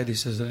obviously, I say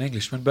this as an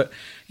Englishman, but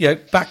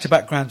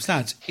back-to-back Grand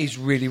Slams is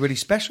really, really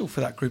special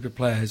for that group of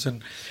players.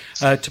 And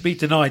to be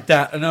denied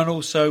that, and then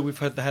also we've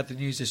had the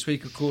news this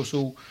week, of course,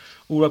 all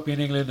rugby in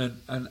England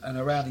and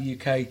around the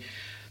UK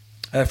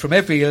from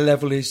every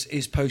level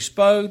is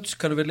postponed,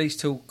 kind of at least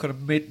till kind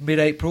of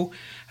mid-April.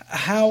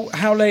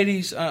 How,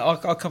 ladies?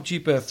 I'll come to you,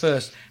 Bert,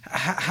 first.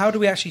 How do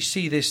we actually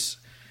see these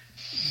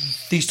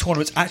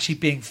tournaments actually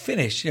being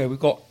finished? We've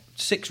got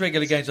 6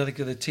 regular games, I think,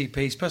 of the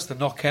TPs, plus the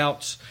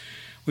knockouts.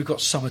 We've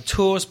got summer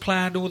tours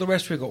planned, all the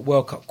rest. We've got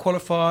World Cup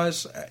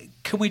qualifiers.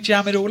 Can we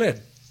jam it all in?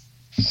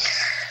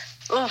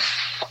 Well,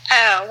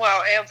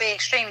 it'll be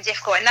extremely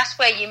difficult, and that's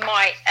where you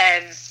might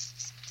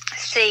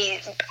see.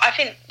 I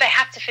think they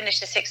have to finish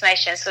the Six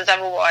Nations, because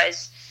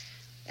otherwise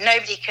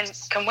nobody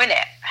can win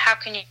it. How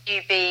can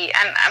you be?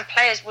 And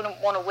players wouldn't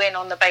want to win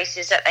on the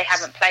basis that they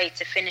haven't played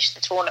to finish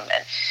the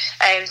tournament.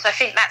 So I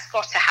think that's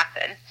got to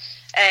happen.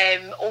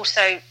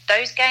 Also,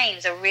 those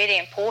games are really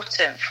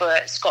important for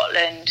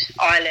Scotland,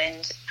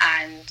 Ireland,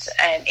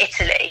 and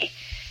Italy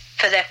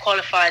for their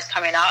qualifiers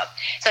coming up.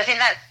 So I think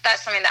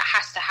that's something that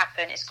has to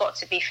happen. It's got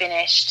to be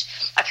finished.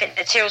 I think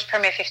the Tyrrell's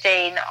Premier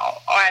 15,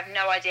 I have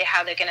no idea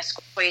how they're going to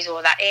squeeze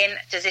all that in.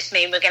 Does this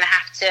mean we're going to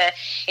have to,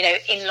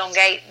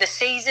 elongate the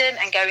season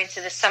and go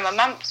into the summer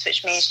months,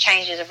 which means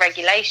changes of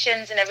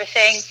regulations and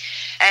everything?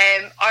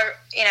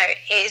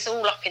 It's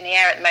all up in the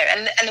air at the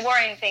moment. And the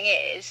worrying thing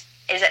is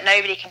that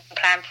nobody can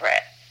plan for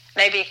it.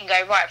 Nobody can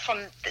go, right, from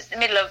the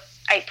middle of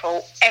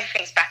April,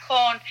 everything's back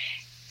on,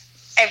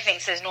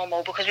 everything's as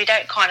normal, because we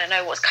don't kind of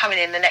know what's coming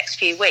in the next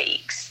few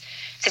weeks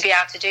to be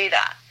able to do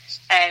that.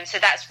 So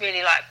that's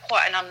really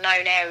quite an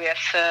unknown area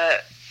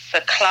for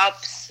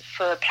clubs,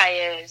 for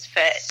players,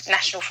 for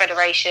national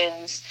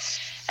federations.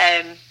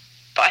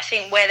 But I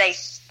think where they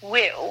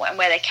will and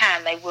where they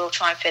can, they will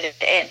try and fit it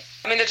in.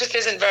 I mean, there just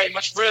isn't very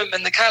much room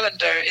in the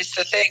calendar is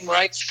the thing,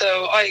 right?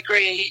 So I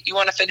agree, you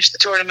want to finish the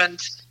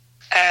tournament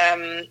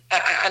and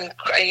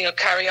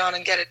carry on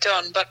and get it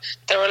done. But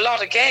there are a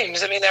lot of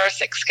games. I mean, there are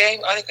 6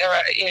 games. I think there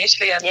are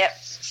Italy and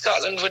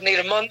Scotland would need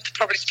a month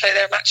probably to play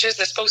their matches.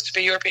 There's supposed to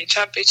be European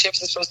Championships.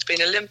 There's supposed to be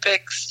an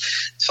Olympics.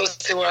 There's supposed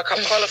to be World Cup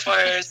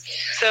qualifiers.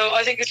 So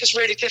I think it's just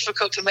really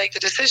difficult to make the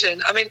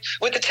decision. I mean,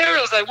 with the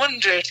Tyrrells, I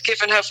wondered,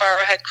 given how far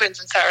ahead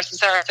Quins and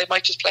Saracens are, if they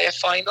might just play a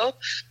final.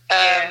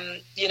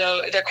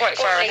 They're quite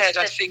far ahead,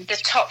 I think. The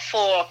top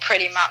 4 are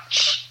pretty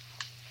much,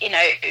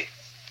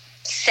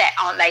 set,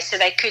 aren't they? So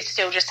they could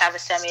still just have a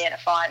semi and a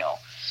final.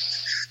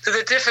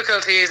 the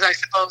difficulty is, I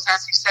suppose,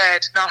 as you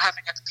said, not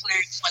having a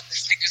clue when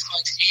this thing is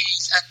going to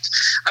ease. And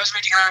I was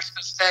reading an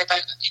article today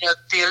about,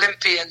 the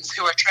Olympians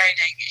who are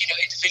training,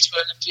 individual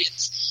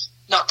Olympians,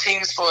 not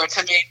team sports.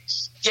 I mean,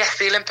 yes,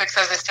 the Olympics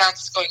as it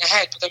stands is going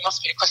ahead, but there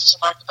must be a question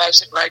mark about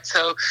it, right?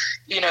 So,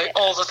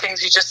 all the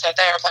things you just said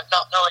there about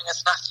not knowing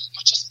as an athlete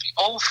would just be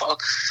awful.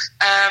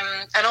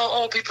 And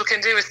all people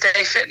can do is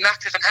stay fit and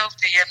active and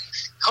healthy and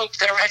hope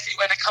they're ready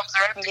when it comes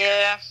around.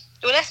 Yeah.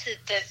 Well, that's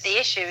the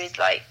issue is,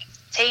 like,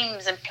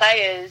 teams and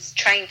players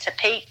train to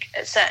peak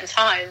at certain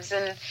times,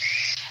 and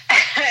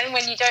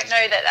when you don't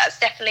know that that's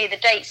definitely the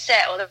date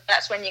set or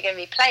that's when you're going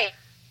to be playing,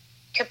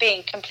 could be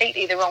in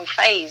completely the wrong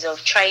phase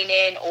of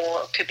training,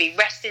 or could be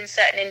resting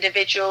certain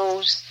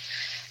individuals,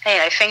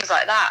 things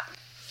like that.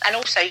 And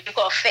also, you've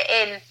got to fit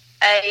in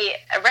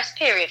a rest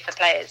period for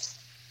players.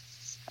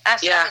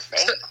 That's the other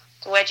thing.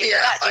 So where do you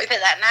put that? Do you put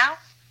that now?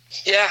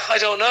 Yeah, I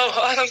don't know.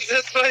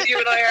 That's why you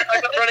and I are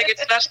not running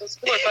international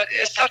sport, but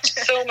it's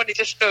so many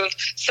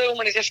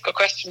difficult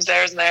questions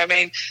there, isn't there? I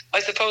mean, I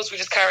suppose we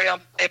just carry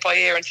on day by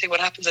year and see what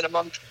happens in a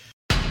month.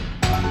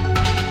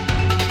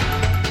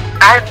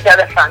 I'm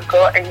Della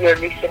Franco, and you're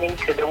listening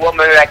to the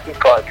Women Rugby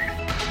Pod.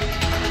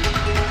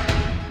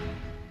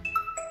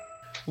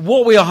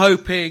 What we are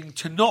hoping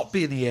to not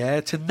be in the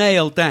air, to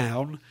nail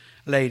down,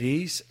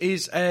 ladies,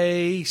 is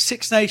a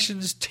Six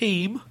Nations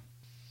team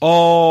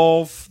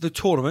of the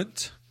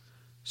tournament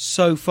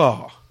so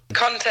far.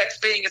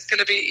 Context being, it's going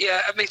to be,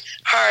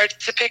 hard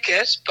to pick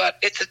it, but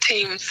it's a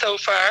team so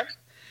far.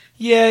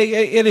 Yeah,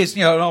 it is.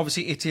 And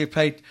obviously Italy have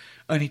played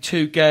only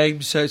 2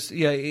 games, so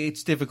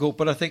it's difficult.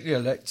 But I think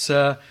let's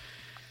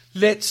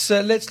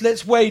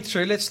wade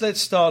through. Let's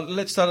start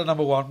at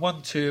number 1,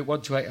 1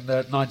 to 8,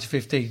 and 9 to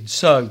 15.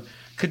 So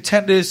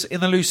contenders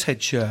in the loose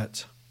head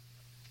shirt.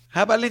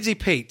 How about Lindsay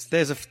Peat?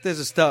 There's a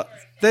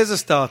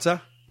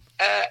starter.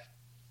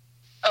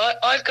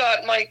 I've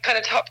got my kind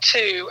of top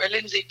 2 are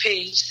Lindsay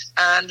Peat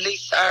and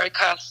Lisa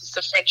Aricas,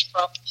 the French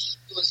prop,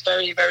 who was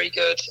very, very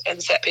good in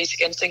the set piece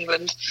against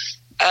England.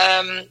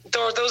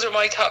 Those are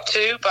my top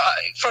 2, but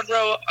front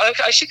row,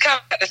 I should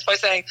caveat this by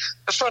saying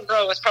the front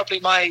row is probably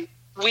my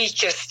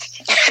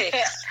weakest pick,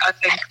 I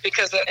think,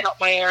 because it's not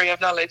my area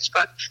of knowledge,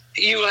 but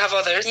you will have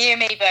others. You and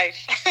me both.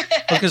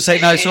 I was going to say,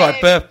 no, it's all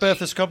right.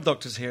 Bertha Scrum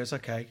Doctor's here, it's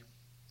okay.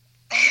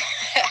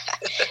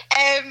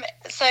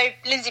 So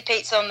Lindsay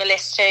Peat's on the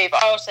list too,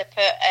 but I also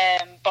put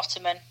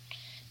Bottoman.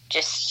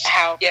 Just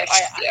how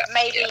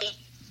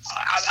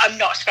I'm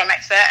not a scrum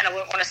expert, and I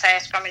wouldn't want to say her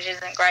scrummage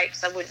isn't great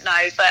because I wouldn't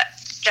know, but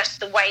just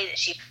the way that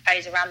she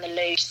plays around the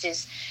loose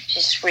she's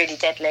just really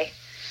deadly.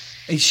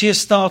 Is she a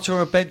starter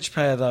or a bench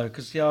player though?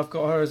 Because I've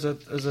got her as a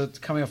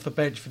coming off the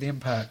bench for the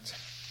Impact.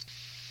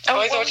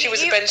 I thought she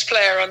was a bench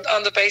player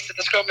on the base of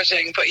the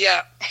scrummaging, but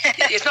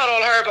it's not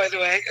all her, by the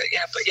way.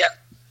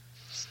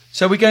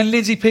 So we're going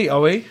Lindsay Peat,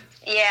 are we?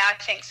 Yeah, I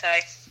think so.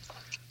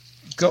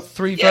 Got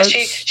 3 votes.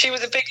 She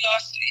was a big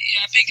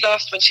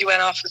loss when she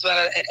went off as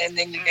well in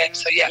the England game.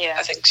 So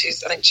I think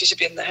she should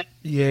be in there.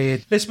 Yeah.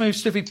 Let's move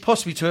swiftly,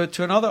 possibly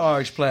to another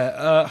Irish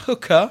player,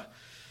 hooker.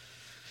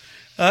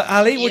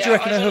 Ali, what do you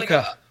reckon of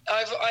hooker?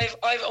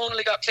 I've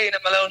only got Clean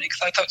and Maloney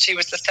because I thought she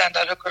was the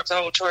standout hooker of the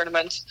whole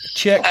tournament.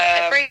 Check.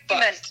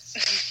 Agreement.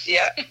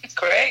 Yeah,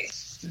 great.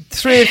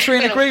 3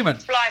 in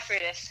agreement. Fly through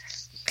this.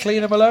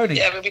 Clean and Maloney.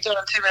 Yeah, we'll be done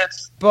in 2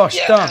 minutes. Bosh,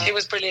 done. She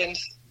was brilliant.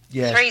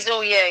 Yeah. 3's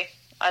all you.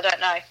 I don't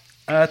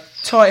know.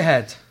 Tight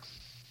head.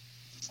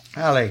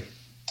 Ali.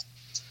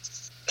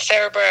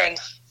 Sarah Byrne.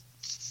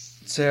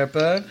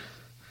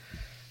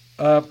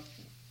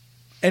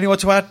 Anyone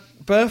to add,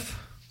 Berth?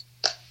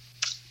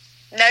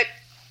 Nope.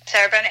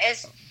 Sarah Byrne it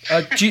is.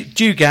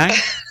 Dugang.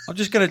 I'm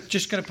just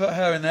gonna put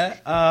her in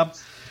there.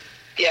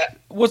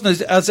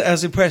 Wasn't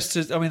as impressed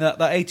as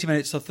that 80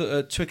 minutes I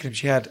thought Twickenham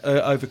she had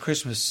over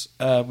Christmas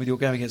with your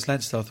game against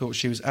Leinster. I thought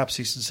she was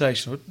absolutely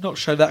sensational. Not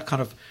show that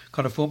kind of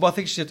form, but I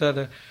think she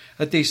had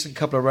a decent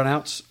couple of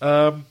run-outs.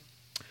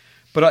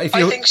 But I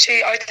agree.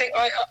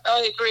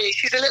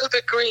 She's a little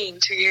bit green,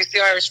 to use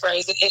the Irish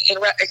phrase.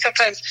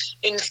 Sometimes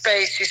in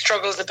space she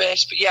struggles a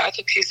bit, but I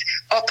think she's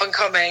up and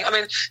coming. I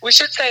mean, we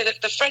should say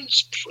that the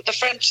French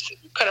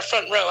kind of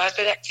front row has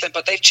been excellent,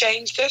 but they've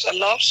changed it a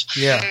lot.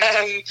 Yeah.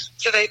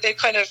 So they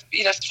kind of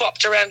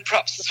swapped around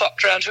props and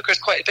swapped around hookers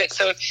quite a bit.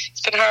 So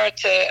it's been hard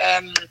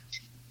to.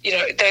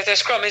 Their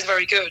scrum is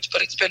very good,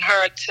 but it's been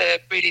hard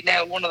to really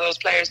nail one of those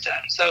players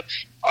down. So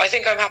I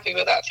think I'm happy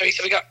with that 3.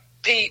 So we got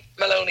Peat,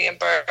 Maloney and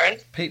Byrne.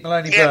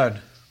 Byrne.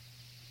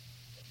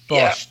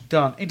 Bosh,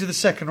 done. Into the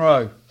second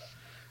row.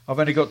 I've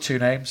only got 2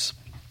 names.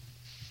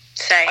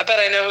 Same. I bet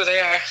I know who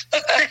they are.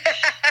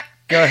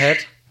 Go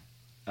ahead,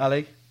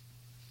 Ali.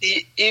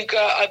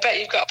 I bet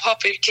you've got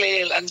Poppy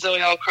Cleal and Zoe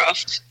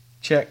Allcroft.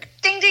 Check.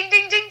 Ding, ding,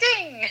 ding, ding,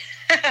 ding.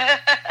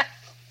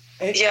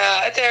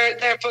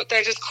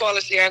 They're just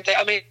quality, aren't they?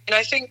 I mean,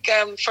 I think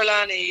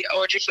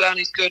Audrey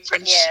Fulani's good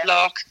French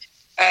lock.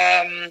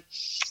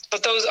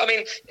 But those,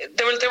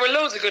 there were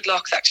loads of good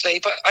locks actually,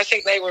 but I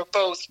think they were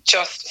both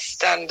just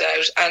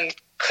standout and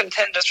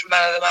contenders for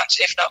man of the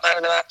match, if not man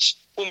of the match,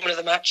 woman of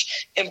the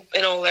match in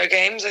all their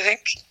games, I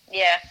think.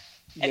 Yeah.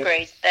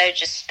 Agreed. They're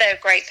a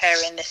great pair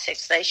in the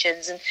Six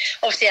Nations, and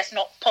obviously that's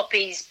not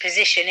Poppy's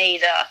position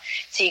either.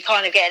 So you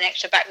kind of get an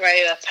extra back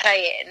rower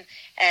playing,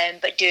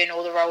 but doing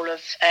all the role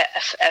of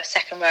a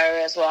second rower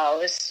as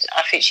well.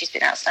 I think she's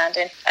been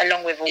outstanding,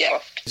 along with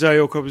Allcroft. Zoe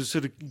Allcroft was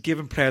sort of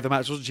given player of the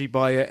match, wasn't she,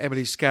 by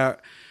Emily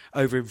Scout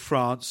over in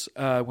France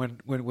when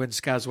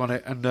Skaz won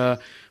it, and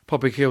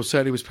Poppy Hill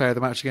certainly was player of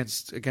the match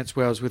against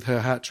Wales with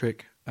her hat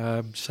trick.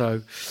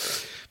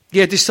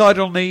 Decided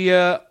on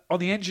the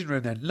engine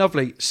room then.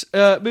 Lovely.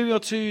 Moving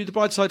on to the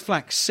brideside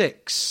flank,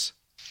 6.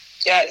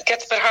 Yeah, it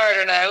gets a bit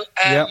harder now.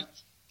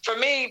 For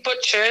me,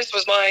 Butchers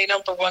was my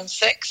number 1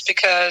 6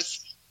 because,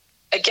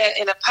 again,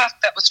 in a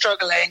pack that was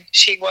struggling,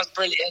 she was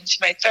brilliant. She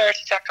made 30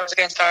 tackles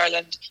against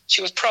Ireland.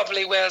 She was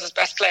probably Wales'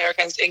 best player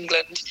against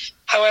England.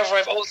 However,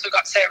 I've also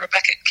got Sarah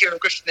Beckett and Ciara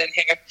Griffin in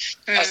here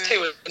as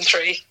 2 and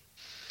 3.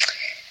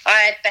 I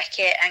had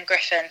Beckett and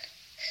Griffin.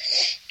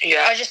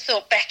 Yeah. I just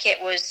thought Beckett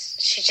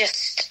she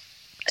just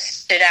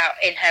stood out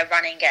in her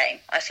running game.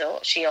 I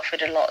thought she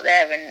offered a lot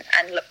there and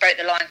broke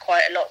the line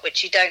quite a lot,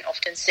 which you don't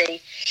often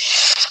see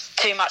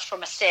too much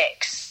from a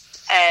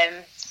 6.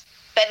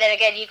 But then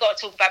again, you've got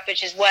to talk about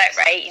Butcher's work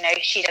rate. You know,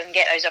 she doesn't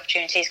get those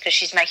opportunities because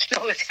she's making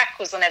all the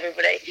tackles on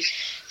everybody.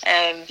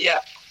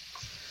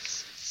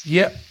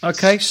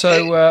 Okay,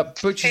 so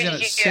Butcher's in at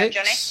 6.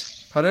 Johnny?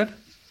 Pardon?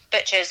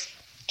 Butchers.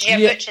 Did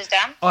you have Butchers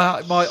down?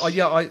 I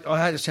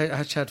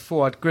had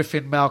 4. I had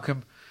Griffin,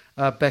 Malcolm,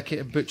 Beckett,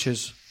 and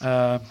Butchers.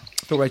 I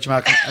thought Rachel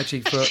Malcolm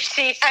actually.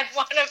 She had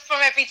one from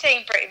every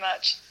team, pretty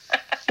much.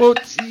 Well,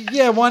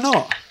 yeah, why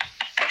not?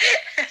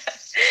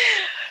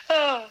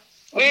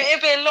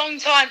 It'd be a long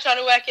time trying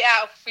to work it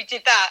out if we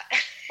did that.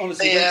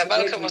 Honestly,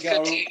 Malcolm was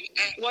good too.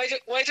 Why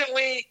don't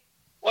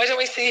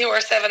we see who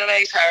our 7 and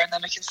 8 are, and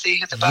then we can see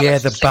who the balance. Yeah,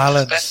 the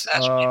balance.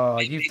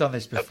 You've done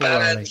this before,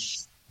 Ellie.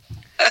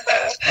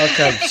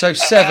 Okay, so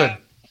 7.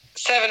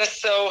 7 is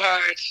so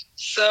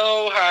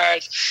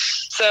hard.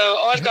 So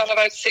I've got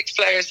about 6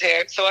 players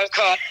here. So I've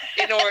got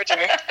in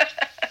order.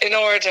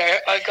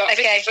 I've got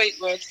Vicky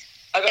Fleetwood.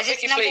 I've got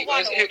Vicky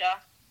Fleetwood.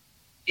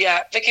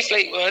 Vicky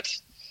Fleetwood.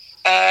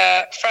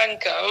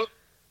 Franco,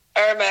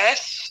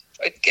 Hermes,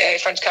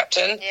 French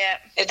captain. Yeah.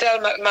 Adele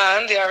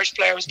McMahon, the Irish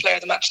player, was player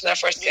of the match in their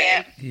first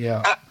game.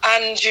 Yeah.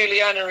 And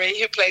Julianery,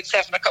 who played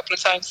 7 a couple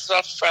of times as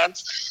well for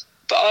France.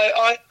 But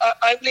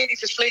I'm leaning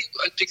to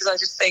Fleetwood because I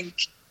just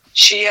think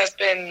she has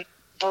been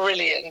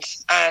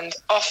brilliant and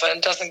often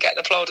doesn't get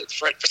applauded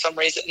for it for some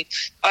reason.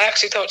 I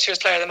actually thought she was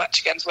player of the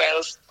match against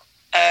Wales.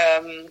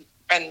 And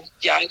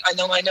yeah, I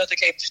know the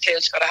game was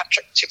clear. She got a hat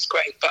trick. She was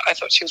great, but I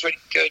thought she was really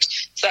good.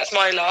 So that's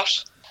my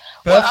lot.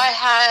 Well, I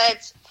had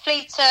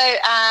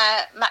Fleeto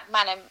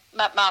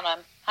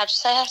McMahon. How'd you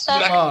say her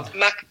surname?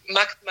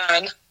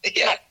 McMahon.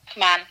 Yeah.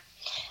 McMahon.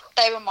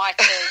 They were my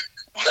 2.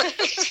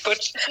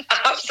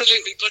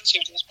 Absolutely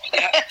butchered.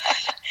 Yeah.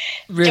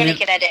 Really, Johnny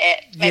can edit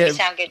it. Make it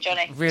sound good,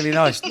 Johnny. Really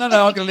nice. No, I'm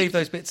going to leave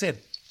those bits in.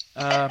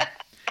 I'm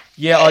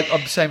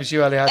the same as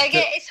you, Ellie.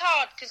 It's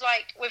hard because,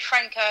 like, with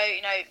Franco,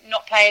 you know,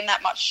 not playing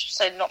that much,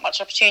 so not much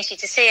opportunity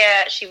to see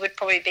her. She would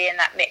probably be in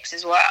that mix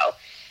as well.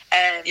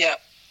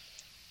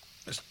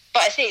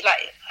 But I think,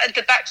 like,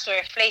 the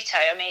backstory of Fleeto,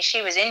 I mean,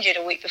 she was injured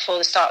a week before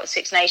the start of the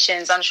Six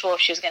Nations, unsure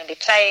if she was going to be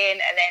playing,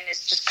 and then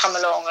it's just come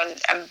along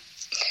and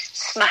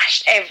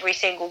smashed every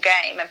single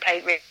game and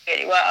played really,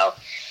 really well.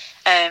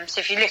 So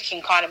if you're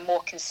looking kind of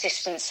more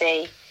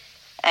consistency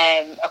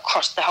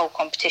across the whole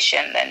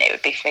competition, then it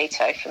would be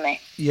Fleeto for me.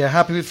 Yeah,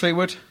 happy with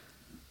Fleetwood?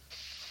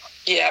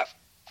 Yeah.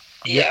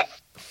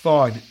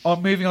 Fine.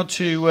 I'm moving on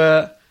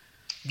to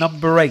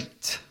number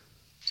 8.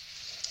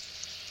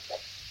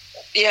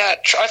 Yeah,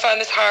 I found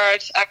this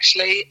hard,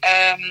 actually.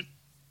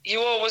 You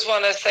always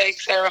want to say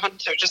Sarah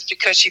Hunter just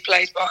because she's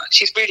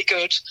really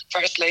good,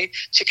 firstly.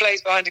 She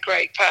plays behind a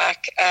great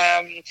pack.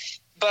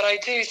 But I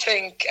do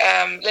think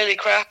Joanne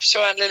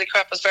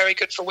Lillicrap was very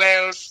good for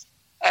Wales.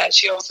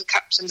 She also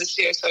captained this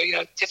year, so, you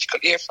know,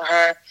 difficult year for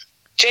her.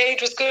 Jade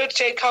was good.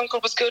 Jade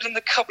Conkle was good in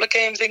the couple of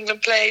games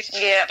England played.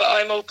 Yeah. But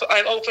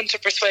I'm open to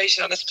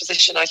persuasion on this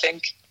position, I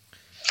think.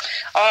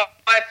 I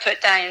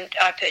put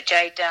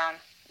Jade down.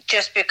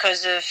 Just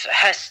because of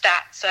her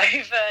stats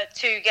over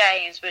 2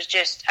 games was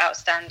just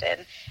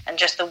outstanding, and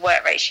just the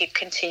work rate she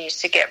continues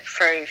to get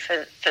through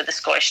for the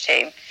Scottish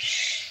team.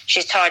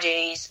 She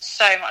tidies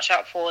so much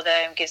up for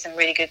them, gives them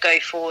really good go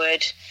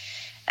forward.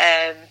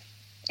 That'd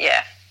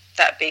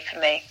be for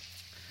me.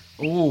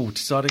 Ooh,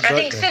 deciding.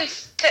 I think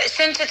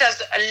Cinta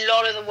does a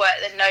lot of the work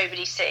that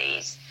nobody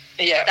sees.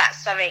 Yeah,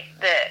 that's something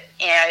that,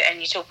 you know, and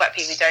you talk about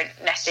people who don't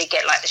necessarily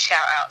get like the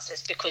shout outs.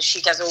 It's because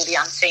she does all the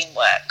unseen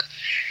work.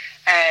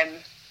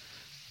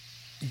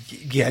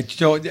 Yeah, you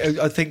know,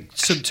 I think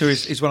Suntu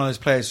is one of those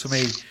players for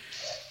me.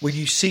 When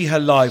you see her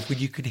live, when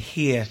you can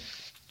hear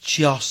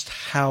just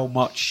how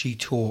much she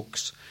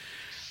talks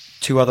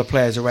to other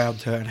players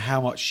around her and how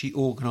much she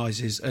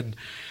organises, and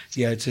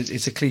yeah,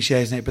 it's a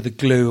cliche, isn't it? But the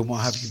glue and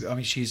what have you. I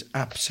mean, she's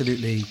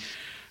absolutely,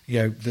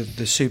 you know,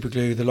 the super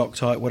glue, the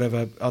Loctite,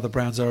 whatever other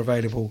brands are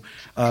available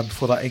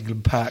for that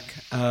England pack.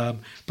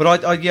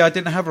 But I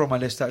didn't have her on my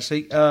list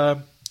actually,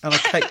 and I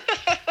take.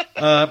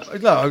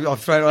 No, I've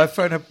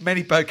thrown her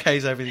many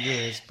bouquets over the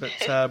years, but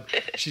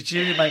she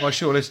didn't make my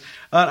shortlist.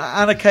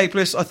 Anna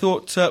Capeless, I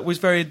thought, was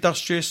very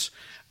industrious.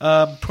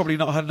 Probably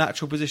not her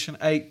natural position,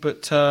 8,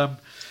 but I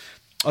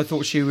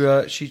thought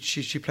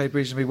she played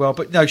reasonably well.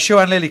 But no,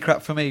 Joanne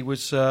Lillicrap for me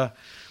was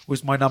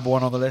my number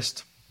one on the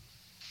list.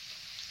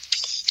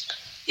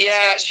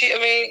 Yeah, she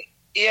I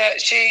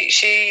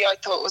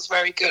thought was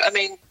very good. I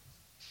mean,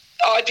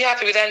 I'd be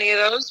happy with any of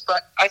those,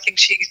 but I think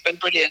she's been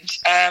brilliant.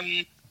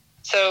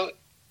 So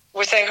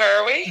we're saying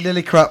her, are we?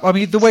 Lillicrap. I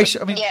mean, the way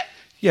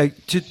Yeah.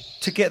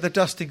 to get the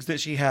dustings that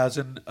she has,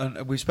 and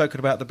we've spoken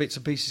about the bits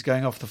and pieces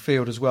going off the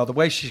field as well. The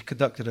way she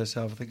conducted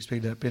herself, I think, has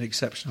been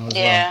exceptional as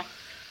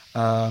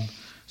well.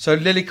 So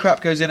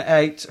Lillicrap goes in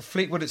at 8,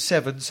 Fleetwood at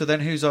 7. So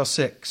then who's our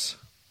 6?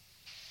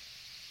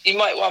 You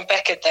might want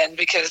Beckett then,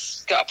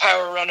 because got a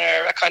power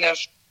runner, a kind of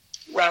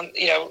round.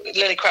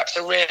 Lillicrap's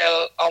a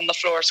real on the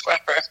floor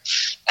scrapper.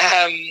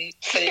 So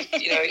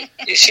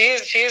she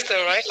is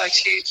though, right? Like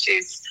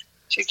she's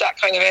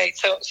that kind of 8.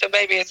 So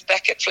maybe it's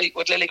Beckett,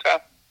 Fleetwood,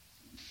 Lillicrap.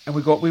 And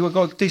we got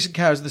decent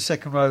carries in the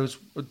second rows.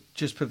 We'll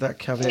just put that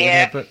caveat in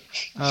there. But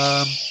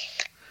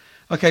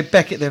okay,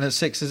 Beckett then at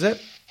 6, is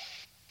it?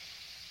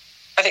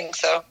 I think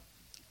so.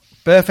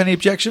 Berth, any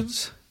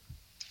objections?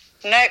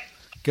 Nope.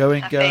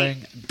 Going,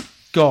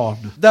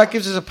 gone. That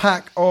gives us a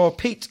pack of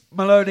Pete,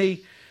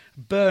 Maloney,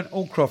 Byrne,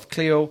 Allcroft,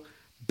 Cleo,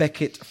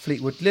 Beckett,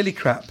 Fleetwood,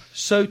 Lillicrap.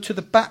 So to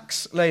the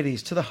backs,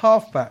 ladies, to the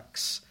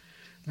half-backs.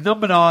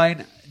 Number 9,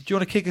 do you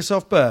want to kick us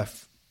off,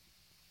 Berth?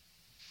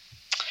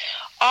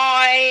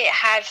 I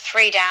have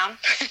 3 down.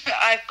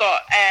 I've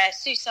got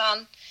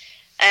Susan,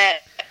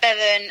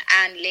 Bevan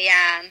and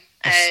Leanne.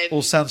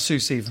 Or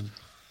Sansus even.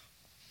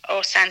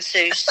 Or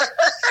Sansus.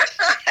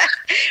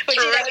 We'll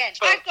do that again.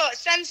 I've got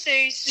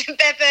Sansus,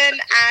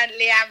 Bevan and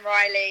Leanne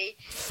Riley.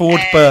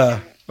 Ford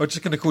Burr. We're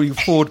just going to call you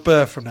Ford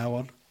Burr from now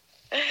on.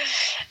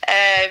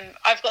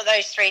 I've got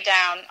those 3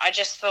 down. I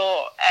just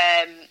thought,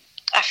 I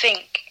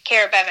think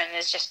Kira Bevan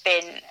has just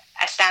been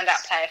a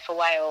standout player for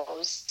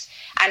Wales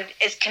and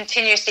has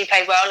continuously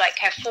played well. Like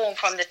her form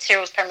from the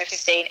Tyrrell's Premier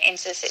 15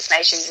 into the Six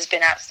Nations has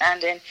been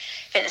outstanding.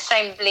 I think the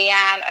same with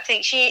Leanne. I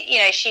think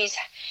she's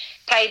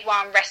played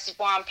one, rested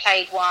one,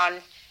 played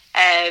one,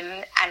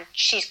 and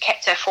she's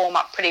kept her form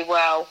up pretty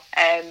well.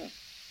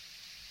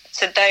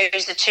 So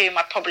those are 2 of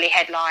my probably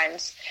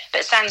headlines.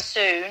 But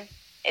Sansoon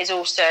is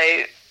also,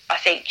 I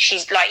think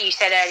she's, like you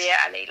said earlier,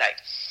 Ali, like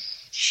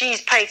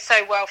she's played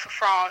so well for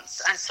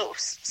France and sort of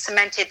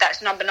cemented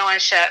that number 9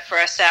 shirt for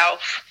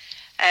herself.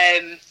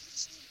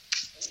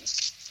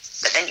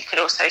 But then you could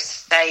also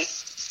say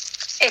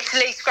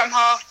Italy, scrum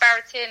half,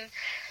 Barrington.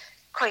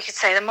 God, you could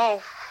say them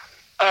all.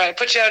 All right,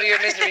 put you out of your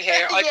misery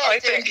here. I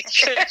think it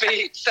should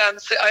be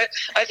Sansu.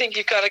 I think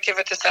you've got to give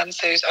it to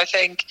Sansu.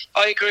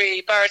 I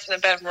agree. Barrington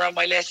and Bevan were on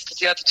my list as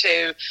the other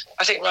 2.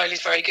 I think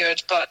Riley's very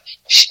good, but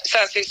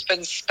Sansu's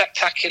been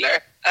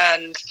spectacular,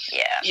 and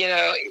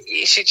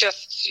she's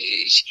just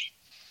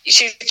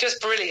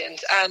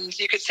brilliant. And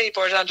you could see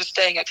Bourdon just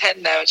staying at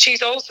 10 now.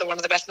 She's also one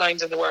of the best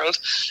 9s in the world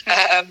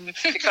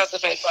because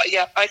of it. But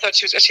yeah, I thought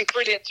she was actually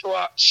brilliant to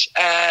watch.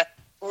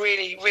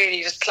 Really,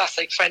 really just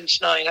classic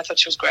French 9. I thought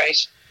she was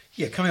great.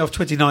 Yeah, coming off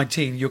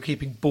 2019, you're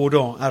keeping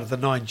Bourdon out of the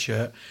 9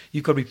 shirt.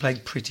 You've got to be playing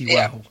pretty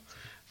well.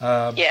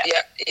 Yeah,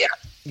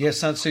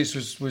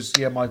 Sansus was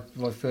my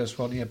first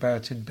one. Yeah,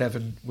 Barrington,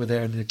 Bevan were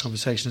there in the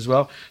conversation as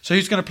well. So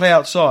who's going to play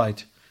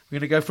outside? We're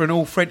going to go for an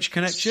all-French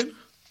connection?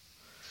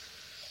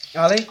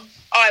 Ali?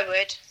 I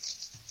would.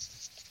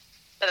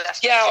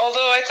 Yeah,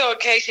 although I thought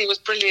Katie was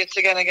brilliant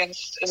again in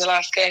the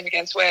last game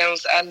against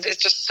Wales, and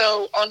it's just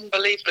so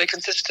unbelievably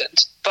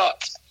consistent.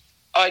 But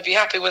I'd be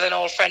happy with an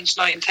all-French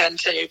 9-10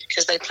 too,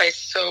 because they play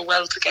so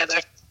well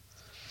together.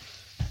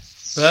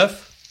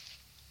 Berth?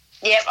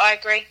 Yep, I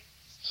agree.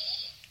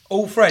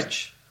 All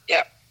French?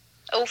 Yeah.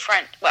 All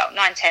French. Well,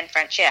 9-10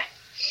 French, yeah.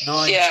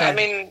 9-10. I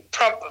mean,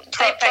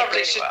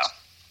 probably should. Well.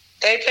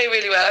 They play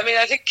really well. I mean,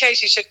 I think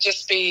Katie should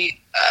just be,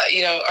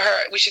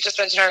 we should just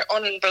mention her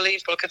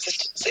unbelievable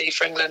consistency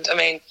for England. I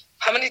mean,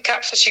 how many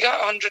caps has she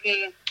got?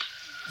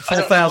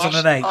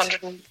 4,008.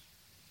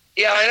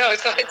 Yeah, I know.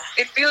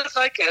 It feels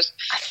like it.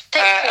 I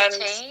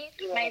think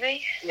 15,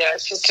 maybe. Yeah,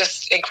 she's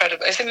just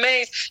incredible. It's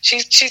amazing.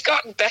 She's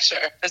gotten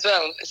better as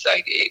well. It's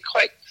like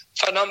quite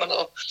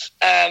phenomenal.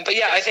 But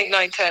yeah, I think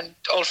 9-10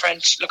 all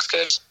French looks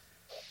good.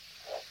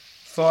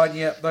 Fine.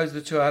 Yeah, those are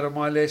the 2 I had on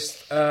my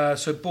list.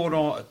 So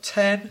Bourdon at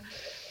 10.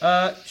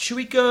 Should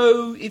we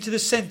go into the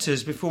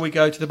centres before we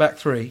go to the back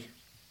 3?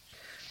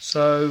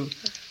 So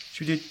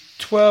should we do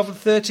 12 and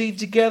 13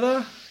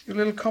 together? Your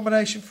little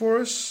combination for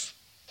us.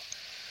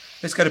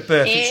 Let's go to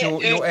Berth. It's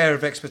your area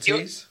of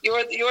expertise.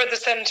 You're the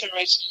centre,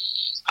 right?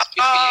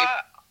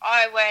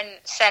 I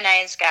went Sene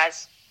and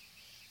Skaz.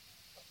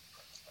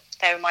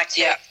 They were my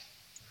 2. Yeah.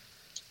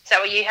 that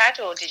what you had,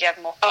 or did you have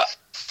more?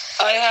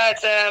 I had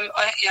them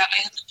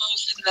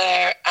both in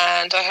there,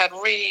 and I had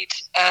Reed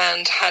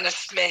and Hannah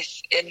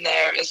Smith in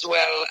there as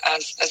well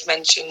as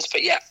mentioned.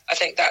 But yeah, I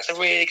think that's a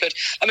really good.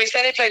 I mean,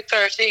 Senny played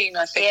 13,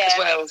 I think, as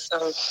well.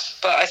 So,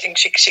 but I think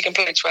she can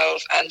play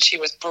 12, and she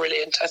was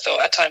brilliant. I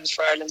thought at times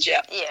for Ireland.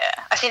 Yeah,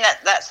 I think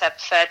that's her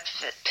preferred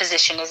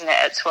position, isn't it,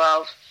 at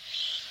 12?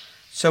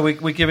 So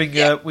we're giving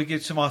we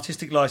give some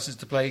artistic license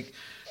to play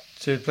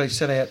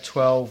Senny at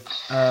 12,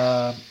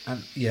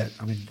 and yeah,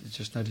 I mean, there's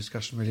just no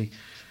discussion really.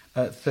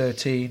 At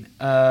 13.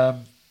 So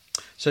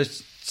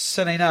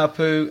Senny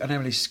Nawapu and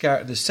Emily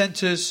Scarrett at the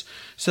centres.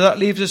 So that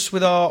leaves us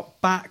with our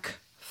back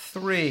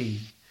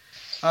three.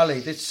 Ali,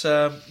 this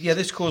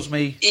caused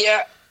me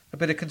a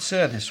bit of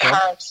concern, this one.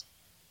 Hard.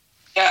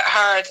 Yeah,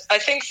 hard. I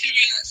think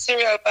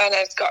Cyril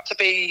Bennett's got to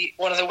be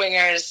one of the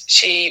wingers.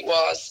 She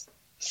was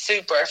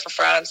super for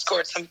France,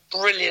 scored some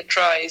brilliant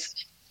tries.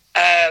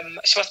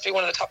 She must be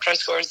one of the top try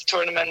scorers of the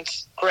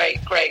tournament.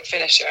 Great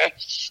finisher.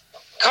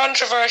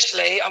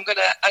 Controversially, I'm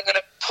gonna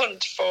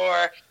punt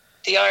for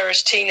the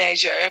Irish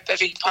teenager,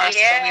 Vivian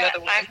Parsons, on the other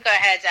one. I've got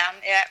her down.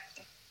 Yeah.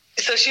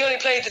 So she only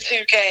played the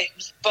 2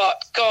 games,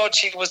 but God,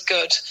 she was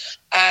good.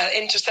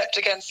 Intercept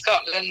against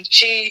Scotland.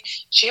 She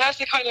has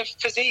the kind of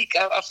physique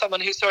of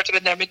someone who's sort of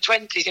in their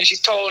mid-20s. She's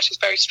tall, she's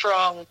very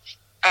strong.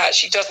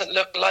 She doesn't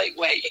look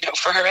lightweight,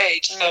 for her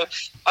age. So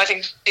I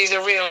think she's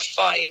a real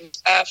find.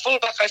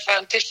 Fullback I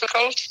found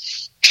difficult.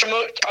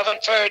 I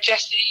went for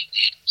Jessie.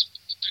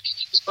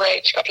 Was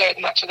great. She got player of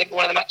the match, I think,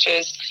 one of the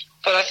matches.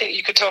 But I think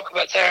you could talk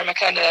about Sarah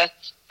McKenna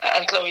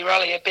and Chloe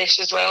Raleigh a bit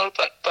as well.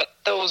 But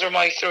those are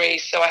my 3.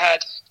 So I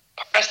had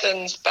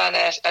Parsons,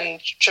 Bannett,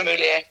 and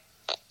Tremoulier.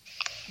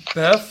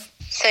 Beth?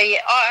 So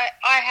yeah, I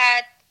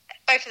had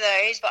both of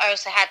those, but I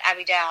also had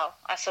Abby Dow.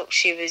 I thought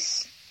she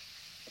was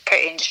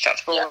pretty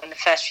indestructible in the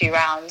first few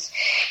rounds.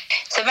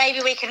 So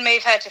maybe we can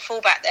move her to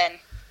fullback then.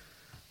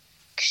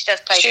 She does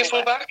play. Is she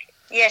fullback?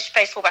 Yeah, she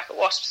plays fullback at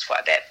Wasps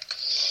quite a bit.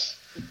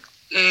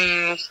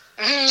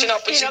 She's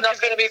not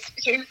going to be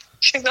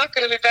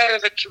better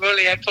than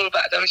Tremoulier at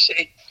fullback, though, is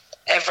she?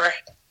 Ever.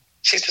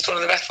 She's just one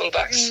of the best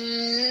fullbacks.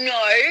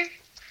 No.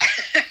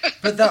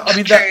 But that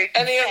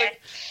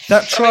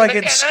try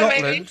against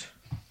Scotland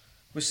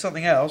was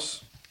something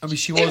else. I mean,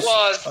 she was.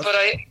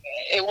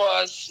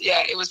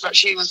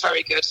 She was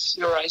very good.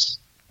 You're right.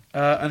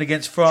 And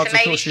against France,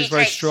 I thought she was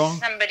very strong.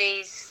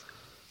 Somebody's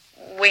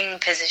wing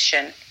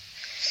position.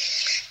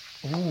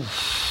 Ooh.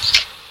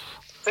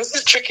 This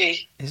is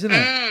tricky, isn't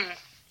it?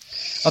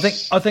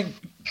 I think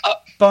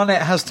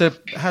Barnett has to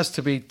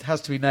be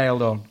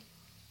nailed on.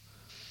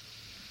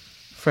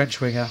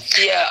 French winger.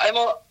 Yeah,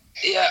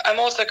 I'm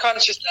also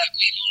conscious that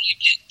we've only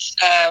picked,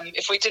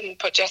 if we didn't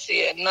put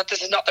Jessie in,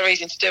 this is not the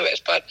reason to do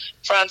it, but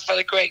France had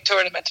a great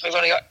tournament and we've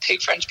only got 2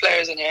 French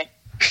players in here.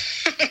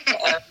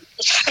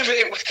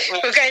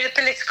 We'll go the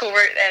political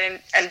route then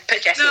and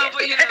put Jessie in. No,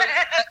 but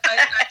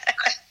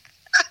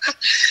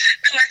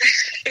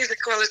he's a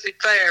quality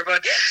player,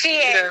 but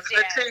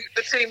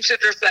the team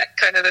should reflect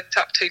kind of the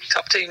top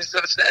teams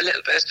a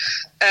little bit.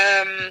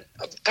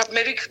 But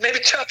maybe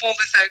chop all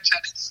this out,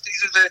 Johnny.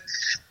 These are the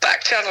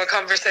back channel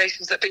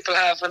conversations that people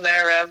have when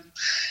they're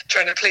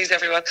trying to please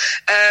everyone.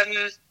 I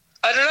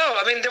don't know.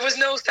 I mean, there was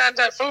no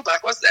standout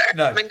fullback, was there?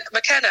 No. I mean,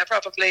 McKenna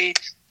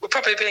we're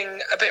probably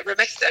being a bit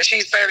remiss there.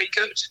 She's very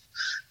good.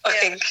 I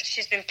think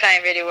she's been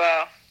playing really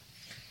well.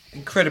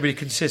 Incredibly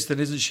consistent,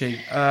 isn't she?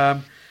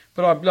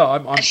 But I'm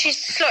and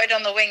she's slotted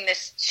on the wing.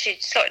 She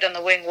slotted on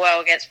the wing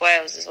well against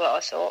Wales as well, I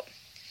thought.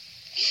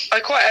 I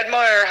quite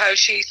admire how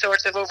she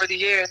sort of over the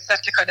years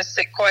had to kind of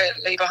sit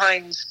quietly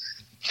behind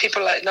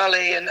people like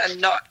Nolly and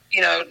not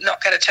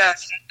get a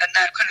chance. And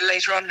now kind of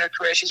later on in her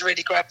career, she's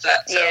really grabbed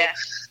that. So,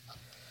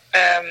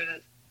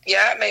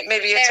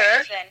 maybe it's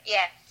her.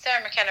 Yeah,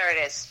 Sarah McKenna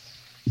it is.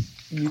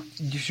 You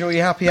sure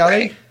you're happy, Ali?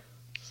 Right.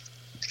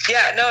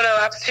 Yeah, no.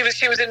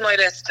 She was in my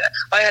list.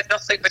 I had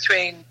nothing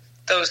between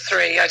those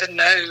 3. I didn't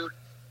know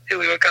who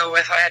we would go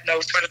with. I had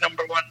no sort of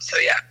number 1, so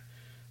yeah.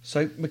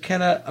 So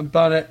McKenna and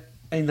Barnett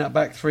in that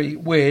back 3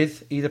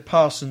 with either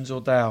Parsons or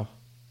Dow.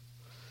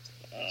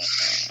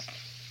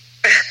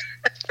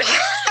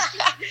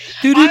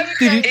 You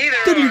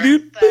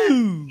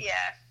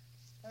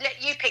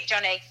pick,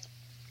 Johnny.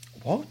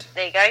 What?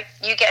 There you go.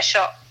 You get a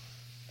shot.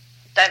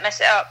 Don't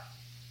mess it up.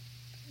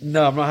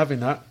 No, I'm not having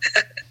that.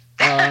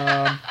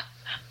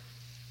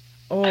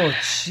 Oh,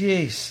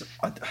 jeez.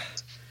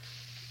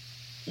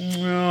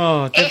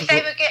 If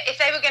they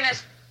were going to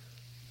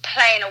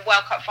play in a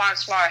World Cup final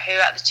tomorrow, who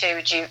out of the 2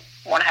 would you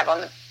want to have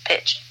on the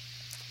pitch?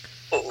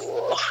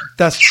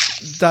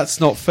 That's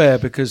not fair,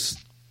 because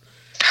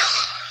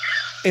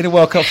in a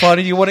World Cup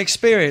final you want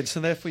experience,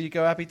 and therefore you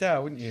go Abby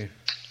Dow, wouldn't you?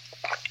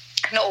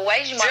 Not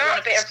always. You might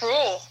want a bit of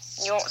raw.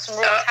 You want some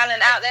raw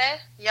talent out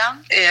there,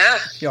 young.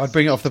 Yeah, I'd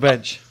bring it off the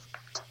bench.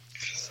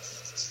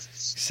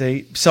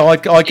 See, so I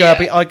go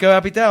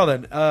Abby Dow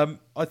then.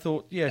 I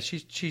thought,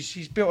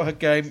 she's built her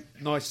game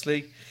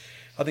nicely.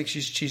 I think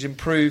she's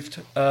improved.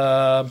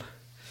 Her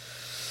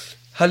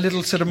her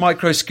little sort of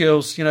micro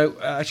skills,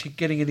 actually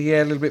getting in the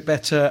air a little bit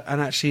better, and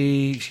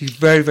actually she's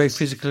very, very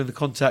physical in the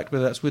contact,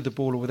 whether that's with the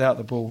ball or without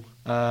the ball.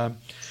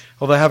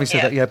 Although having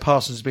said that,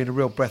 Parsons has been a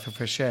real breath of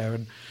fresh air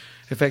and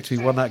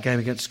effectively won that game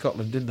against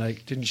Scotland,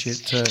 didn't she?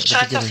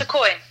 Shall I toss a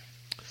coin?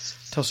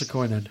 Toss a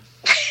coin then.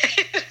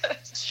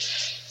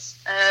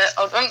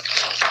 Hold on.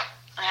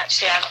 I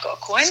actually have got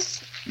a coin.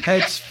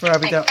 Heads for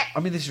Abby Dow. I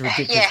mean, this is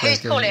ridiculous. Yeah, who's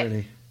calling?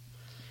 Really.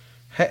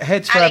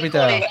 Heads for Abby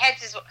Dow.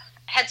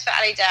 Heads for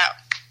Ali Dow.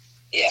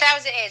 Yeah. So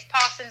as it is,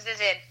 Parsons is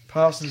in.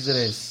 Parsons it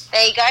is.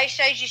 There you go.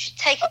 Shows you should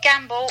take a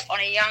gamble on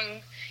a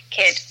young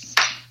kid.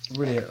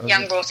 Really?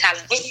 Young raw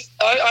talent.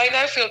 I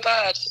now feel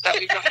bad that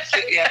we've not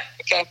completely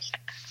again.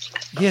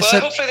 Yes,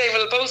 well, hopefully they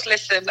will both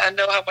listen and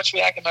know how much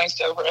we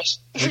agonised over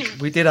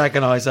it. We did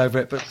agonise over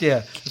it, but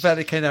the fact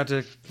it came down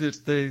to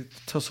the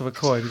toss of a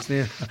coin is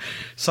the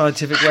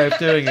scientific way of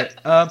doing it.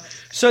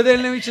 So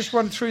then let me just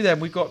run through them.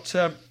 We've got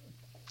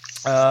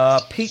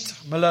Pete,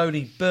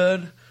 Maloney,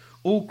 Byrne,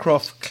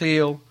 Allcroft,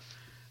 Cleal,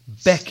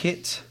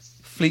 Beckett,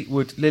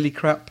 Fleetwood,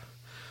 Lillicrap,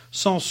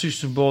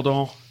 Sans-Souci,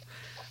 Bourdon.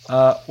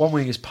 One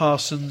wing is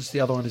Parsons, the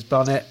other one is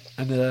Barnett,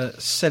 and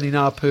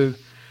Selinapu.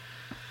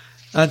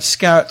 And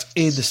Scarrett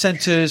in the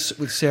centres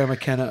with Sarah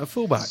McKenna at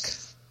fullback.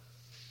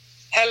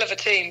 Hell of a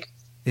team.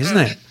 Isn't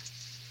it?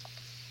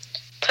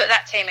 Put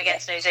that team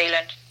against New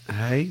Zealand.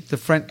 Hey, the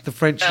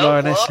French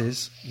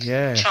Lionesses. What?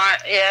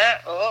 Yeah.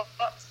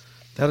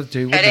 That'll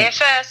do. Head in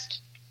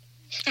first.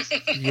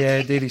 Yeah,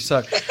 indeed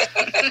so.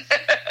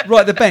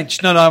 Right, the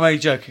bench. No, I'm only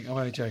joking.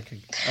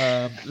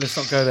 Let's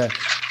not go there.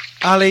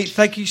 Ali,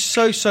 thank you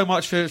so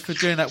much for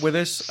doing that with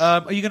us.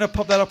 Are you going to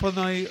pop that up on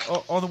the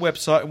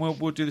website, and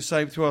we'll do the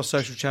same through our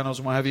social channels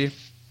and what have you?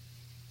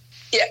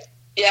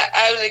 Yeah,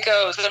 out it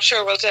goes, and I'm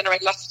sure we'll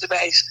generate lots of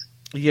debate.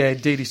 Yeah,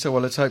 indeed. So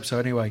well, let's hope so.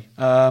 Anyway,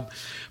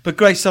 but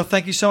great stuff.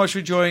 Thank you so much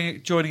for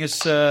joining us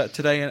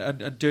today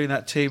and doing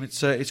that team.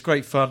 It's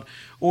great fun.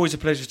 Always a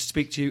pleasure to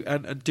speak to you,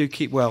 and do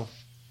keep well.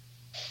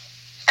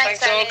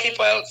 Thanks all. Keep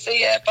well.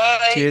 See ya.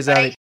 Bye. Cheers, Bye.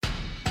 Ali.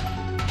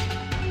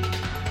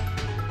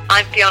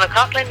 I'm Fiona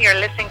Coughlin. You're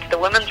listening to the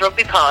Women's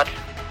Rugby Pod.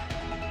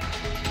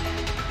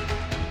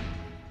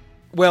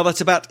 Well, that's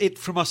about it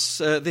from us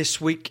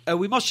this week.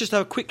 We must just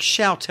have a quick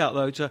shout out,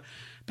 though, to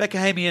Becca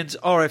Hamian's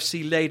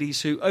RFC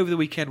ladies, who over the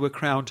weekend were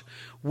crowned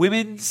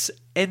Women's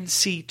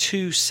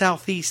NC2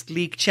 South East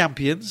League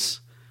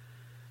champions.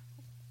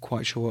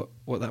 Quite sure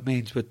what that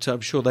means, but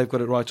I'm sure they've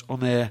got it right on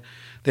their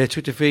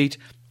Twitter feed.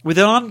 With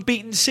an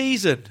unbeaten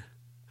season.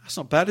 That's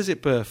not bad, is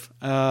it, Berth?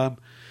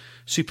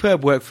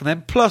 Superb work from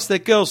them. Plus, their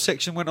girls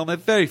section went on their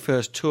very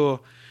first tour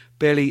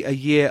barely a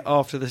year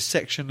after the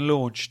section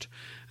launched.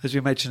 As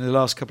we mentioned in the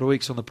last couple of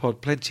weeks on the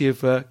pod, plenty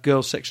of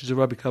girls sections of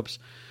rugby clubs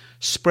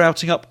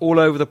sprouting up all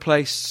over the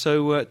place.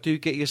 So do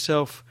get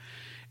yourself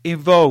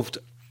involved.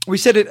 We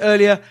said it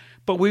earlier,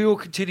 but we will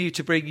continue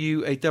to bring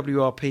you a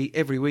WRP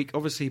every week.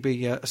 Obviously,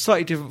 be a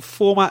slightly different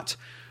format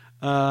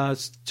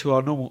to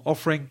our normal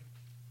offering,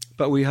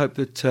 but we hope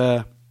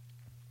that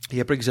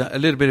it brings a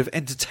little bit of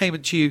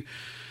entertainment to you.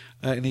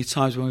 In these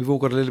times when we've all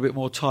got a little bit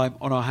more time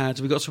on our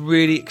hands. We've got some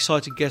really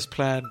exciting guests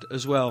planned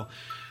as well.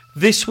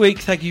 This week,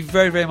 thank you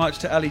very, very much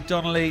to Ali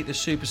Donnelly, the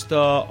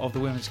superstar of the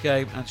women's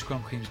game, and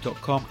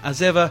scrumqueens.com,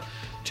 as ever,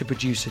 to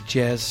producer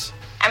Jez.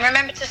 And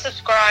remember to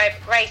subscribe,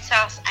 rate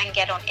us, and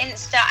get on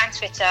Insta and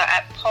Twitter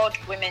at Pod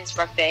Women's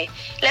Rugby.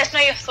 Let us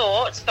know your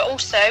thoughts, but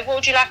also, what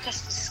would you like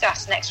us to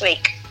discuss next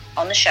week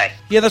on the show?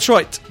 Yeah, that's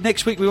right.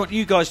 Next week, we want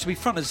you guys to be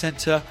front and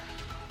centre.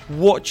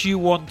 What you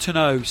want to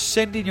know.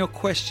 Send in your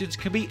questions.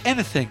 Can be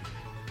anything,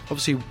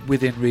 obviously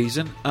within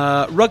reason.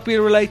 Rugby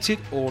related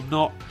or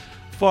not.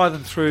 Fire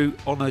them through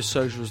on those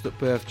socials that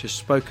Berth just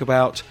spoke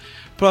about.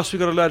 Plus, we've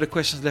got a load of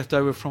questions left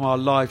over from our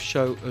live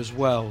show as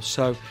well.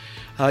 So,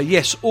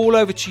 yes, all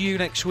over to you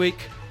next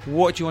week.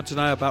 What do you want to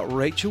know about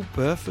Rachel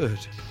Burford?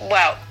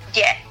 Well,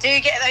 yeah,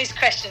 do get those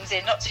questions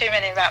in. Not too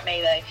many about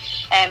me,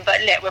 though.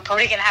 But look, we're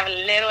probably going to have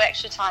a little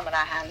extra time on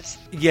our hands.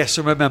 Yes,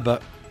 and remember,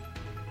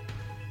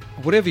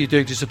 whatever you're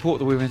doing to support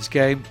the women's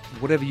game,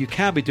 whatever you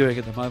can be doing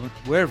at the moment,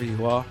 wherever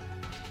you are,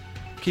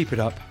 keep it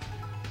up.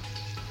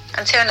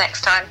 Until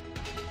next time.